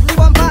you drive the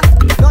bumper,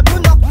 not to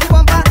knock the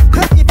bumper.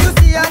 If you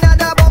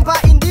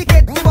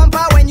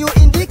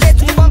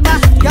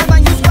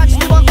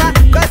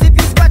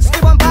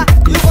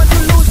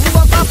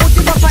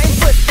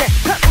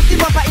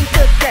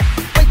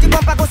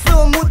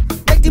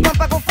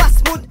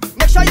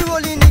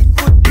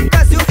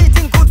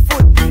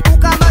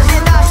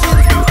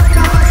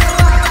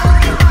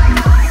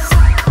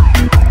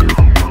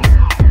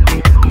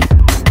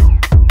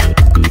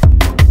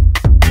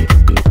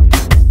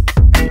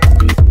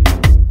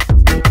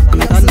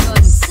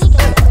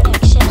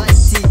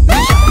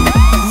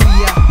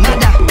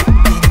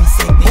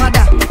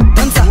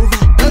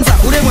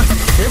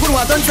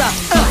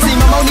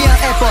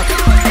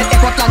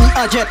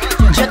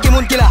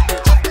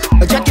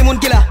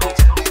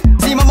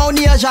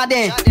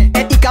jardin.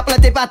 Et il a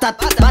planté patate.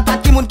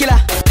 Patate qui moun qui la.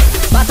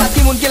 Patate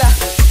qui moun qui la.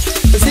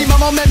 Si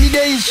maman met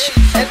midéiche.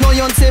 Et non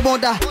yon c'est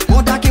bonda.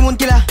 Bonda qui moun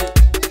qui la.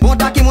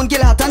 Bonda qui moun qui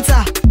la. Tant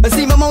ça.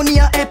 Si maman ni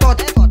a airport.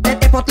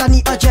 Et airport la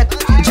ni a jet.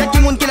 Jet qui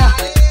moun qui la.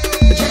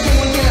 Jet qui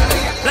moun qui la.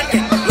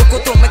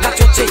 Locoto me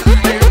cachoche.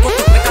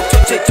 Locoto me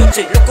cachoche.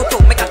 Choche. Locoto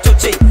me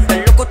cachoche.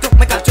 Locoto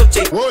me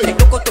cachoche.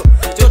 Locoto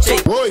choche.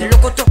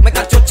 Locoto me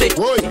cachoche.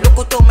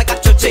 Locoto me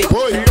cachoche.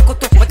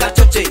 Locoto me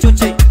cachoche.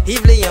 Choche. Il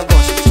vle en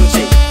gauche.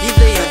 Choche. Il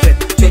vle en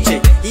droite. Choche.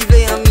 Il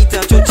vle en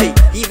mi-temps. Choche.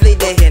 Il vle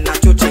derrière na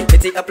choche.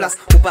 Mettez en place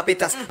ou pas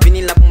pétasse.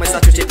 Venez là pour moi ça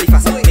choche plus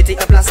facile. Mettez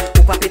en place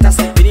ou pas pétasse.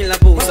 Venez là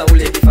pour ça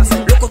rouler plus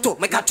facile. Locoto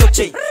me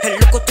cachoche.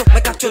 Locoto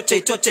me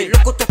cachoche. Choche.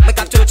 Locoto me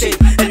cachoche.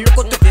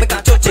 Locoto me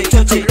cachoche.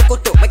 Choche.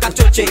 Locoto me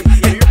cachoche.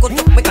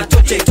 Locoto me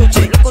cachoche.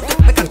 Choche. Locoto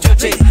me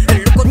cachoche.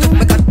 Locoto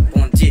me cachoche.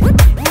 Bon Dieu.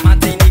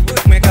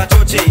 Martinique me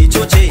cachoche.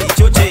 Choche.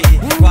 Choche.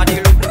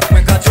 Guadeloupe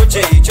me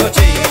cachoche.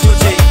 Choche.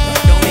 Choche.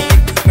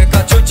 Dominique me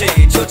cachoche.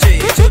 Choche.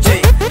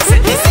 Choche. C'est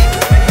ici.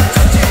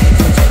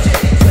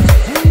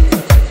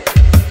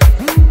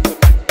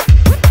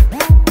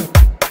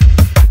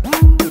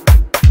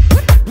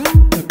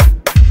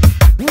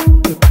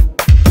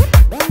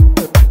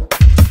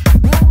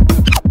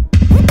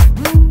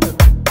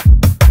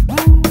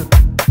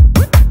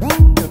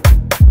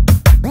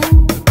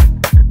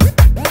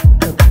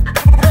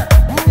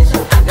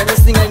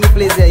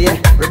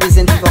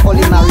 Representing for all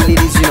the married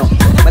ladies, you know.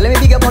 But let me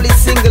big up all the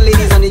single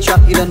ladies on the track,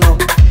 you don't know.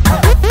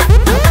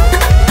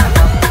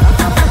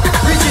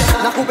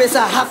 Na coupe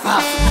ça half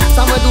half,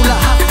 ça me doula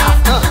half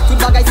half. Tout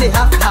bagay c'est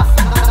half half.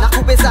 Na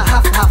coupe ça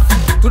half half.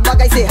 Tout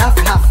bagay c'est half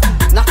half.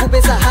 Na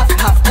coupe ça half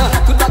half.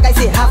 Tout bagay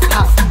c'est half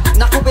half.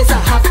 Na coupe ça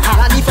half half.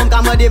 La ni femme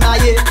ka me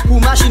démailler pour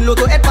machine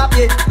l'auto et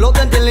papier.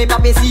 L'autre de les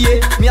papiers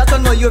sciés. Me attend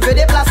moi je vais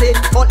déplacer.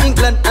 All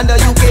England and the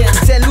UK,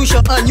 Saint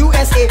Lucia and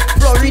USA,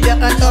 Florida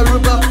and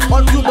Aruba,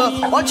 all Cuba,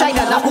 all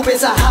China. Na coupe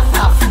ça half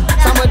half.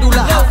 Ça me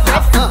doula half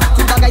half.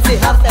 Tout bagay c'est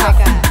half half.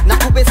 Na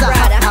coupe ça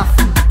half half.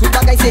 Tout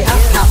bagay c'est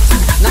half half.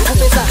 Na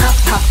coupe ça half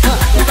half.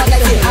 Tout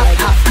bagay c'est half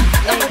half.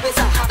 Na coupe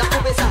ça, na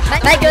coupe ça.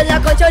 My girl now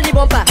control the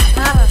bumper.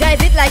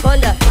 Drive it like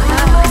Honda.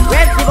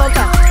 Rev the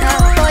bumper.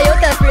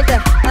 Toyota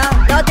Sprinter.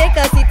 Now take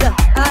a seat.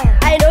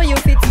 I know you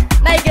fit.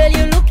 My girl,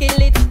 you looking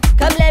lit.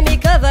 Come let me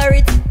cover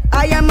it.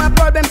 I am a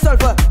problem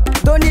solver.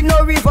 Don't need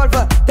no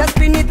revolver. Just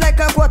spin it like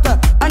a quarter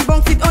and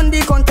bounce it on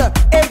the counter.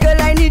 Hey girl,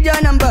 I need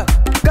your number.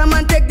 Come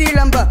and take the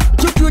lumber.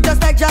 Chook you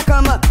just like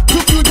Jackhammer.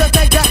 Chook you just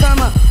like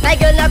Jackhammer. My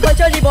girl now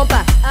control the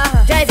bumper.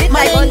 Drive it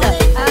like Honda.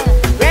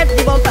 Rev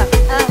the bumper.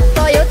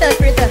 Toyota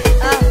Sprinter.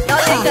 Now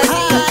take a seat.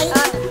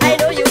 I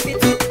know you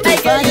fit. My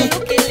girl, you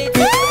looking lit.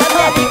 Come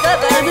let me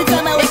cover it. Every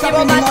time I wake up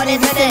in the morning,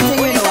 the same thing,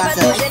 you know what?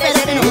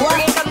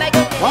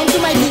 One to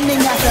my ding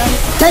ding,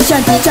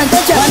 tension, tension,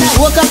 tension. When I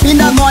woke up in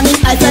the morning,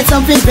 I felt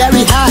something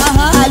very hard.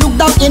 I looked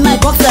down in my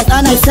boxers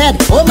and I said,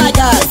 oh my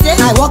God.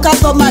 I walked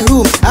out of my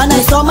room and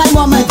I saw my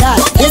mom and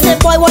dad. They said,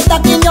 boy, what's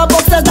that in your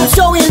boxers that's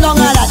showing long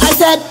and that? I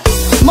said,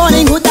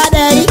 morning hood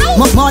daddy,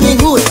 morning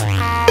hood.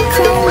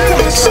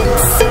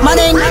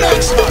 Morning.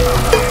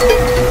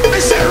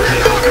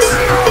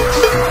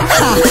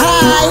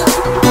 Hi.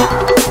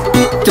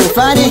 Too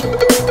funny.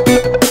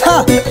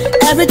 Huh.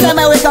 Every time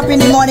I wake up in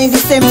the morning,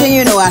 it's the same thing,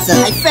 you know, Asa.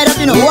 I fed up,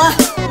 you know what?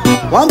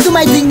 One to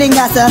my ding ding,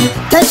 Asa.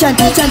 Tension,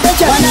 tension,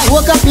 tension. When I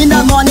woke up in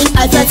the morning,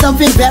 I felt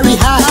something very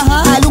hard.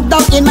 I looked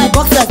down in my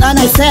boxers and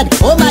I said,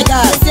 oh my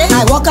God.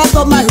 I walked out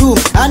of my room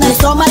and I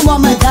saw my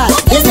mom and dad.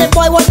 They said,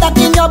 boy, what's that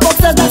in your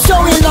boxers that's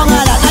showing long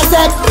and that? I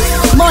said,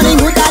 morning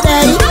hood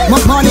daddy,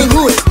 morning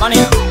hood.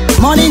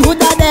 Morning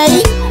hood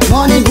daddy,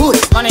 morning hood.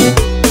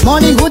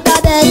 Morning hood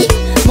daddy,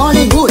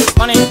 morning hood.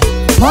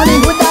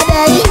 Morning hood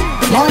daddy,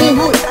 morning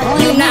hood.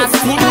 You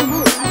nasty,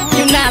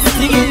 you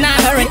nasty, you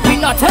not hurry, we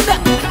not tender.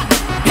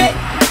 Hey,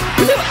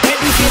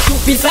 tu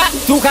pisa,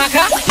 tu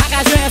caca,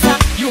 akajensa,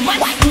 you man,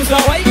 tu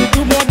zawai,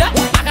 tu moda,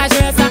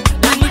 akajensa,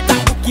 la nita,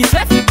 qui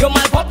se, yo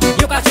mal pop,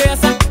 yo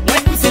kajensa,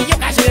 when you say yo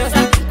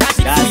kajensa,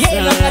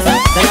 kajensa, longaza.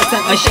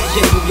 I shake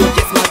you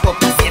just my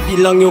pop, say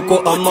belong you go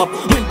up.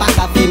 When back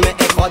up in my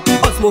hot,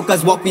 all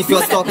smokers walk with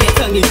your stock,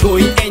 turn it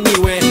going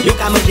anywhere. You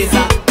can manger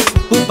ça.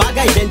 Pour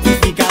bagay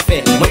identifique à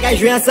faire. Moi qu'à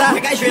jouer à ça,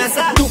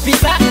 tu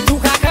pisa, tu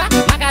caca,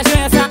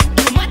 akajensa,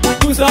 you man,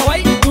 tu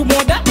zawai, tu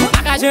moda,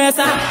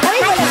 akajensa.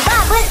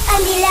 Bubble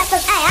on the left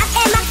of I have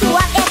Emma to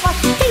walk airport.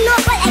 Think no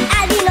but like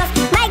albinos.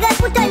 My girl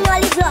put on your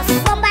lip gloss.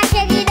 Bomba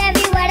shake it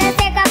everywhere and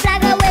take a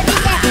flag away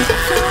with that.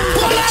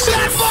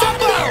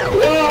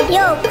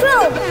 Yo,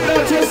 crew.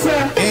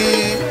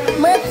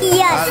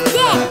 Makias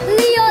dead.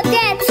 Leo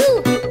dead too.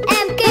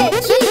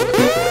 MKG.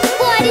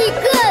 40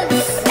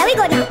 girls. There we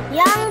go now.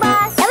 Young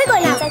boss. There we go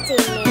now. 13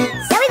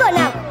 minutes. There we go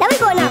now. There we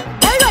go now.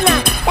 There we go now.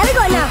 There we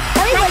go now.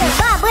 There we go now.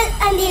 Bubble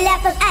on the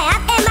left of I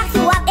have Emma to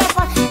walk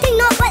airport. Think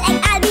no but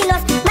like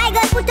albinos. My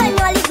girl put on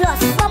your lip gloss.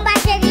 Bomba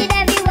shake it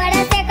everywhere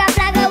and take a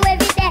flag away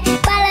with that.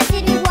 Balance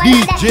in the water.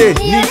 DJ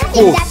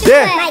Nico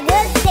there. My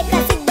girl take a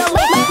sit down.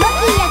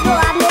 Makias go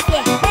have no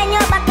fear. Bend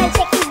your back and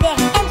check it there.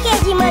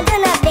 MKG man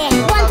turn up there.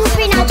 1, 2,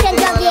 3 now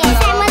change up there.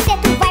 Simon said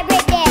to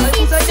vibrate there.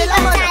 See a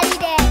Charlie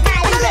there.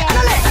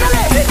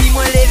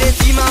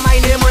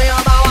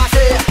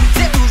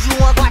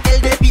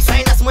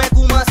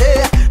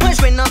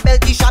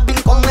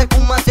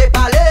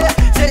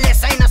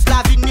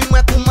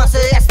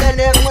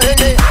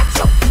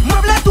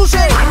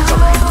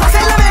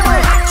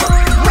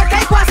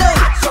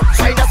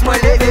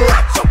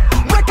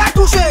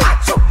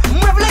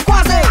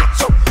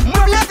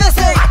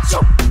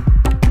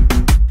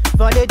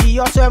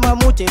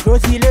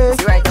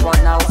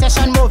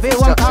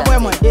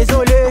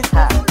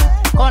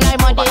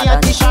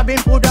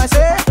 bin pou danse.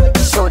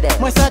 Show them.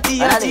 Mwen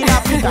senti ati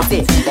la puta.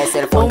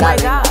 Laisse le fond carré,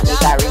 les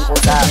carrés pour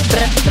ça.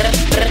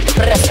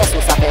 Est-ce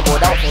que ça fait beau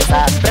dans tout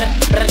ça?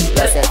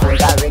 Laisse le fond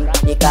carré,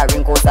 les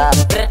carrés pour ça.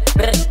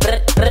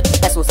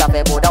 Est-ce que ça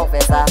fait beau dans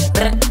ça?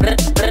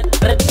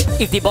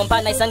 If the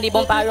bumper nice and the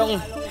bumper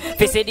wrong,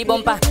 face the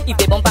bumper. If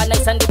the bumper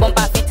nice and the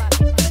bumper fit,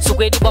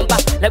 sukwe the bumper.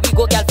 Let we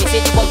go, girl,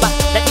 face the bumper.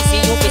 Let me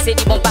see you face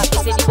the bumper,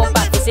 face the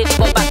bumper, face the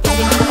bumper, face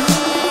the bumper.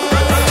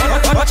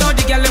 Watch out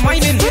the girl them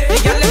whining, the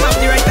girl them have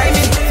the right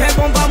timing. Fait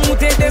bumper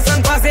monter,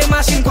 descend, croiser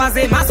machine,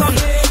 croiser maçon.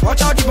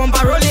 Watch out the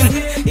bumper rolling,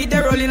 it they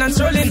rolling and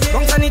strolling.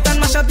 Bounce on it and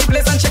mash up the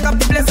place and check up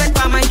the place like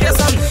for my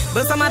person.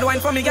 But some mad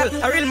wine for me girl,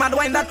 a real mad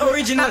wine that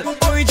original.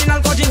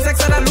 Original coding sex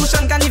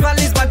solution, carnival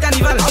is bad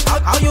carnival.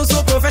 How you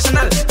so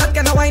professional? That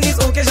kind of wine is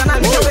occasional.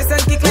 Make a waist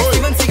and kick like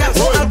Steven Seagal.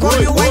 So I'll call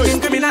you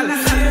whining criminal.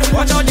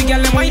 Watch out the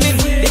girl them whining,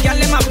 the girl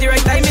them have the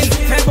right timing.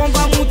 Fait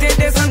bumper monter,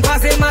 descend,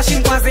 croiser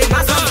machine, croiser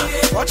maçon.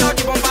 Watch out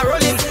the bumper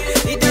rolling,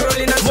 it they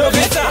rolling and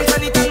strolling. Bounce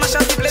on it and mash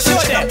up the place and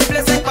check up the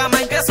place like for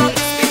my person.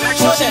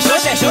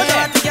 Show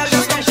them.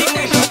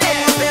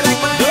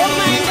 Don't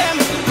mind them.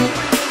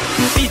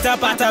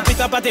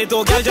 Pita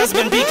potato, girl just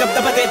been pick up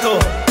the potato.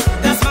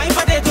 That's my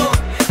potato.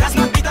 That's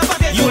not pita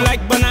potato. You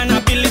like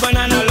banana, pilly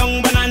banana,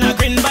 long banana,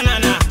 green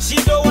banana. She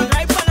don't want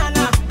ripe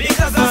banana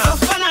because of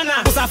soft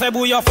banana. Où ça fait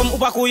bouillon, from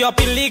Ubakuyo,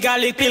 pilly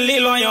garlic, pilly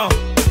l'oignon.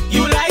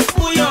 You like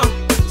bouillon,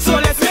 so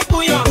let's make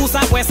bouillon. Où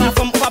ça pouet ça,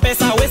 from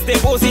Upapesa,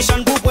 West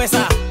position pour pouet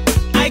ça.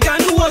 I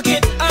can work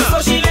it,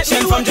 so she let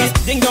me from just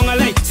ding dong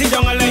alay, si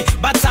dong alay,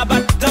 bat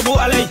sabat, tabou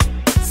alay.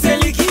 C'est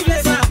lui qui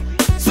voulait ça,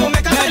 so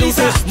make a belle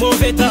ça.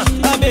 Mauvais temps,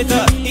 a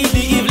bêta, il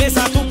dit il voulait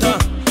ça tout le temps.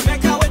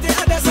 Make a wete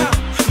a de ça,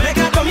 make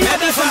a comme il a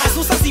dit ça.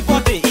 Est-ce ça s'y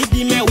porter, il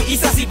dit mais oui, il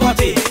ça s'y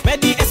porter. Mais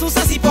dit est-ce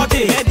ça s'y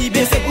porter, mais dit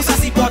c'est pour ça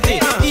s'y porter.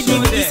 Il dit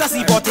oui, il ça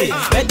s'y porter,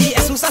 mais dit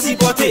est-ce ça s'y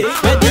porter,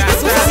 mais dit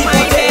est-ce ça s'y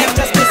porter.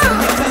 Just listen.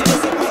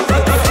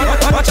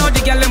 Watch out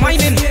the girl them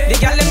whining, the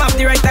girl them have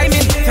the right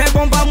timing. Fait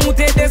bumper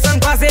monter,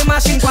 descend, croiser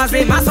machine,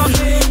 croiser maçon.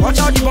 Watch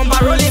out the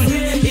bumper rolling,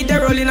 it they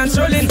rolling and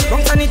strolling.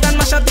 Bounce on it and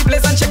mash up the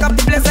place and check up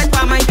the place like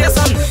for my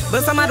person.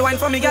 But some mad wine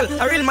for me girl,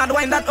 a real mad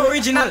wine that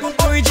original.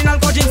 Original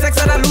coding sex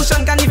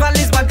solution, carnival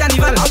is bad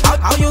carnival.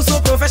 How you so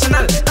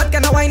professional? That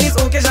kind of wine is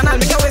occasional.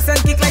 Make a waist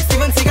and kick like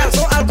Steven Seagal,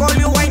 so I'll call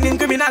you whining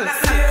criminal.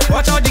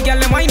 Watch out the girl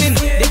them whining,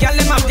 the girl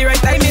them have the right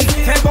timing.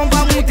 Fait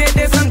bumper monter,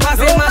 descend,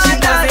 croiser machine,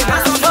 croiser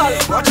maçon.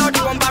 Watch out the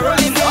bumper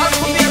rolling,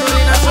 it they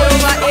rolling and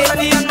strolling. Bounce on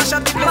it and mash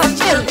up the place and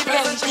check up the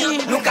place and chill.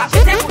 Nunca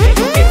pété,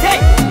 pété.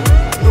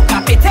 Nunca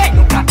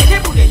pété,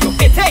 boude yo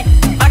pété.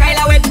 Bagay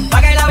la wet,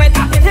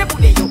 a pété,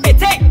 boude yo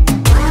pété.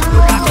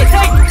 Nunca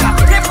pété,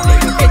 boude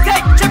yo pété.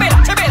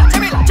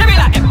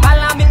 Chebela,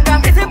 embala minga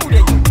pété boude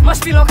yo. Mosh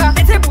pilon ka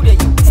pété boude yo.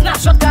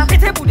 Snapshot ka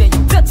pété boude yo.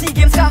 Dirty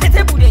games ka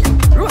pété boude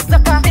yo.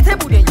 Roaster ka pété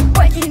boude yo.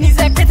 Boy Guinness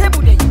ek pété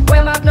boude yo.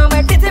 Boy Magnum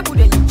ek pété boude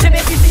yo. Chebe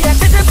Fizi ek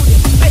pété boude yo.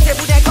 Pété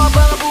boude kon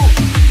bambou.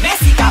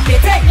 Messi ka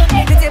pété,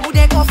 pété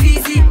boude kon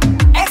Fizi.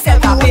 Excel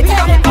ka pété,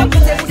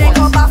 pété boude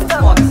kon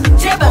Bafton.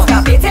 Jebels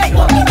ka pété.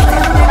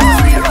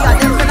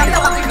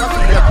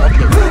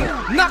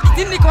 Knock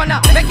it in the corner,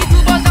 make it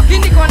two balls knock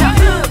in the corner.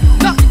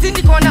 Knock it in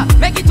the corner,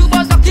 make it two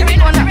balls knock in the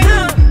corner.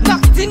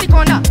 Knock it in the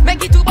corner,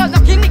 make it two balls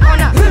knock in the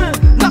corner.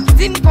 Knock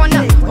it in the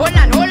corner, hold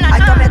on. I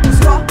come here to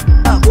score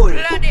a goal.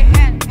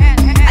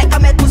 I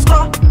come here to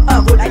score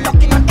a goal. I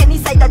talking on any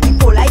side of the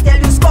pole. I tell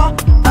you score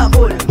a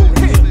goal.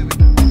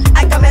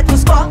 I come here to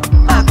score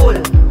a goal.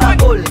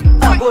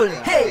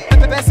 Hey,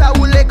 Pesa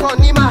ule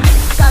konima,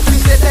 kasi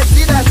se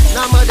president,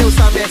 nama Deus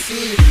a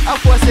Messi, a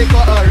force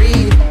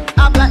corri.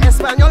 Habla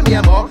español mi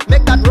amor,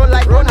 make that roll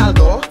like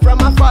Ronaldo, from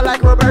afar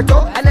like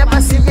Roberto. I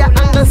never see ya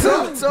under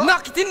so.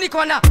 Knock it in the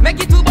corner, make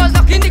it two balls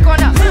knock in the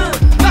corner.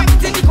 Knock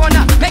it in the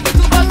corner, make it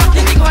two balls knock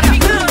in the corner.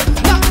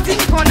 Knock it in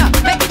the corner,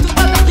 make it two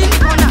balls knock in the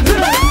corner.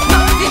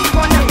 Knock it in the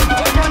corner.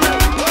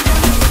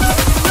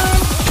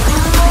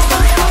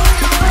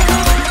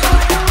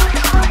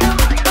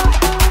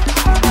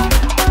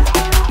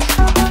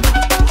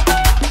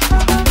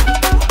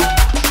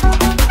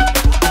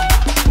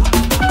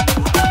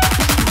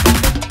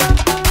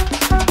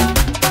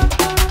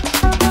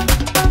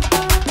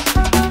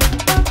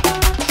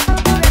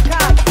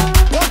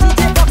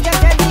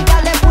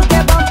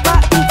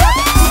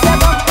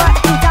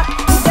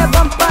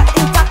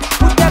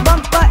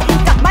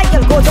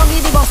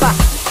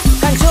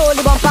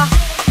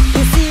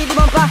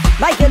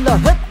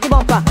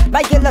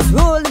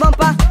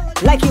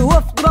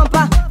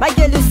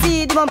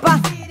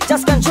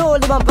 Just control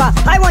the bumper.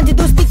 I want you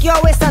to stick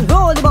your waist and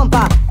roll the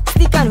bumper.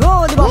 Stick and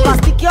roll the bumper.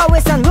 Stick your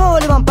waist and roll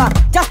the bumper.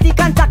 Just stick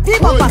and tack the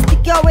bumper.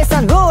 Stick your waist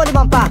and roll the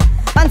bumper.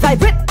 And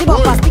vibrate the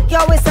bumper. Stick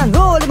your waist and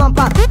roll the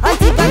bumper. And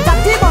stick and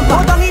tack the bumper.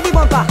 Go down in the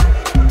bumper.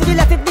 To the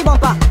left with the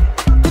bumper.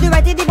 To the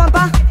right with the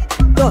bumper.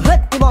 Go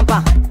hurt the bumper.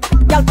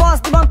 Y'all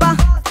pause the bumper.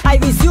 I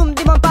resume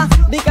the bumper.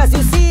 Because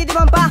you see the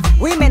bumper.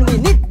 Women, we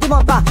need the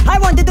bumper. I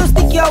want you to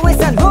stick your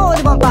waist and roll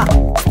the bumper.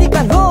 Stick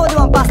and roll the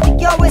bumper.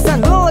 Stick your waist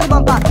and roll the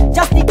bumper.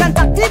 Just stick and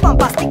tack the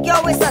bumper. Stick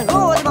your waist and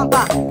roll the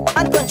bumper.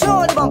 And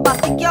control the bumper.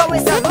 Stick your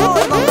waist and roll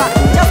the bumper.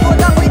 Just go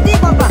down with the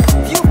bumper.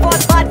 Few fall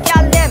bad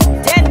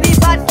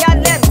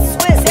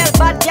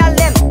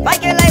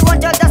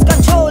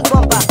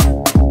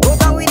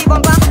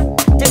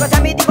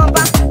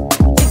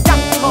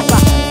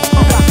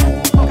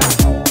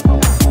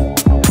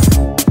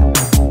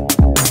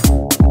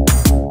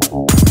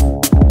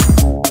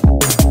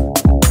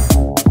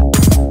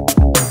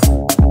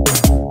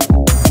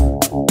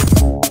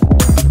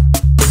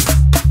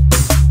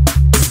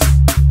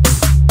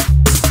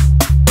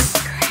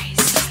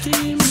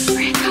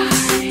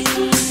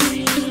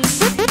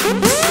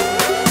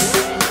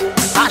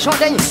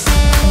Achontei.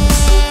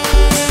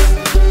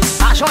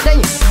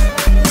 Achontei.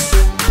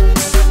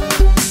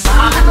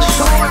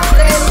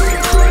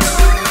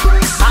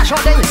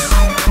 Achontei.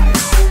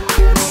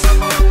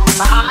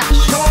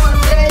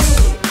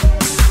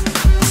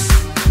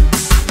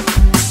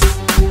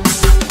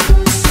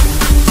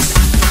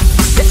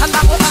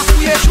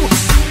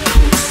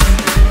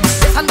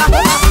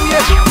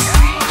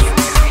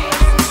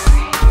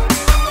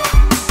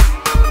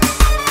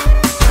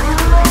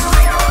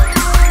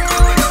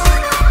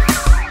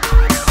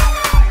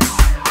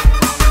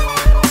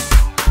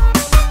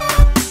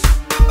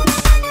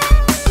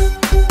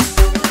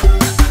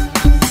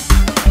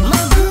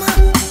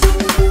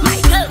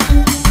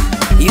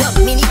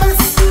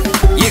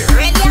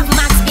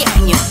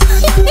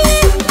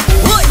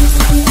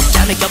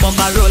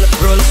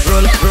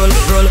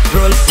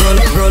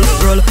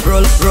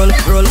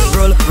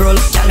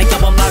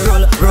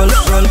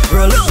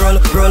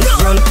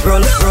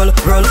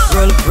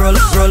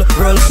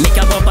 Make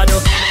a bumper do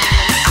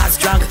ass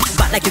drag,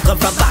 back like you come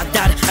from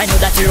Baghdad. I know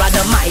that you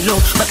rather Milo,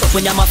 but up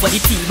when you're for the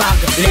tea bag.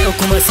 Let us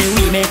come say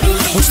we me,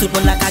 push to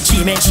pon like a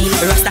G-man.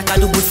 Rasta ka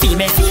do good fee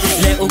me.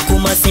 Let us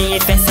come say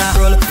fessa.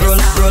 Roll, roll,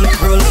 roll,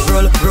 roll,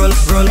 roll, roll,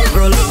 roll,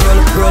 roll,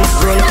 roll, roll,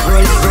 roll,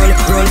 roll, roll,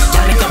 roll.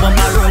 Can make a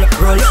bumper roll,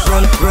 roll,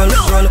 roll, roll,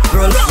 roll,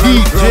 roll.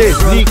 DJ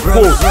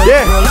Nico,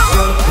 yeah.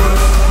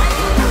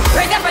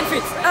 Raise up and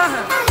fit.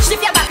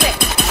 Shift your back leg.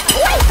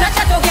 Touch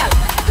that girl.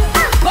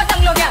 Go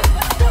down low girl.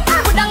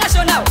 Put down a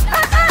show now.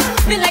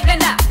 Spin like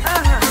Glenda.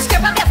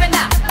 Scrape up your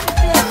fender.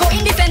 Go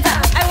in the center.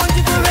 I want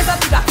you to raise up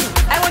the back feet.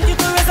 I want you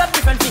to raise up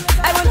different feet.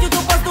 I want you to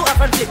pose to a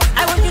front flip.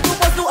 I want you to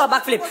pose to a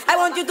back flip. I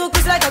want you to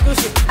kiss like a cruise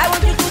ship. I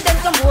want you to then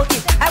come walk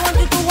it. I want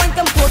you to wind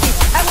come poke it.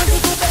 I want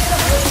you to then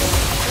come walk it.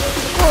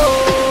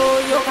 Oh,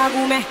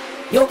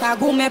 yo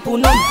kagume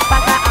punom.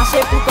 Pata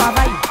ashe pour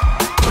travail.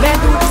 Mais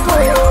tout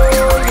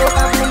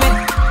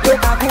yo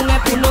kagume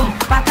punom.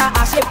 Pata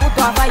ashe pour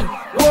travail.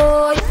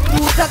 Oh,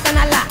 tout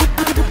kanala.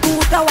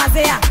 Tout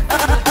wazea.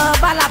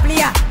 Bala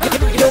plia.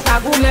 Yo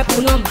kagume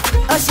punom.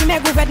 Chime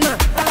gouvernement.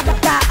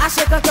 Ta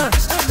ashe kakan.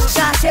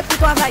 Chercher pour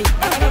travail.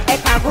 E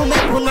kagume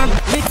punom.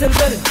 Little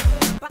girl.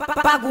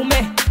 Papa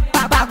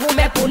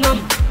goume punom.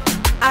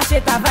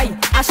 Achète ta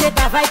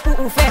vaille pour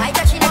ou faire. I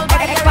touch in all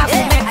by your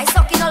ribs, I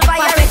suck in all by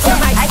your ribs,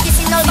 I kiss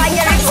in all by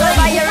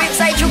your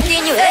ribs, I juke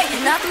in you.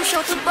 Na tu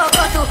show tout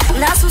boko tu,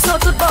 na su so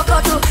tout boko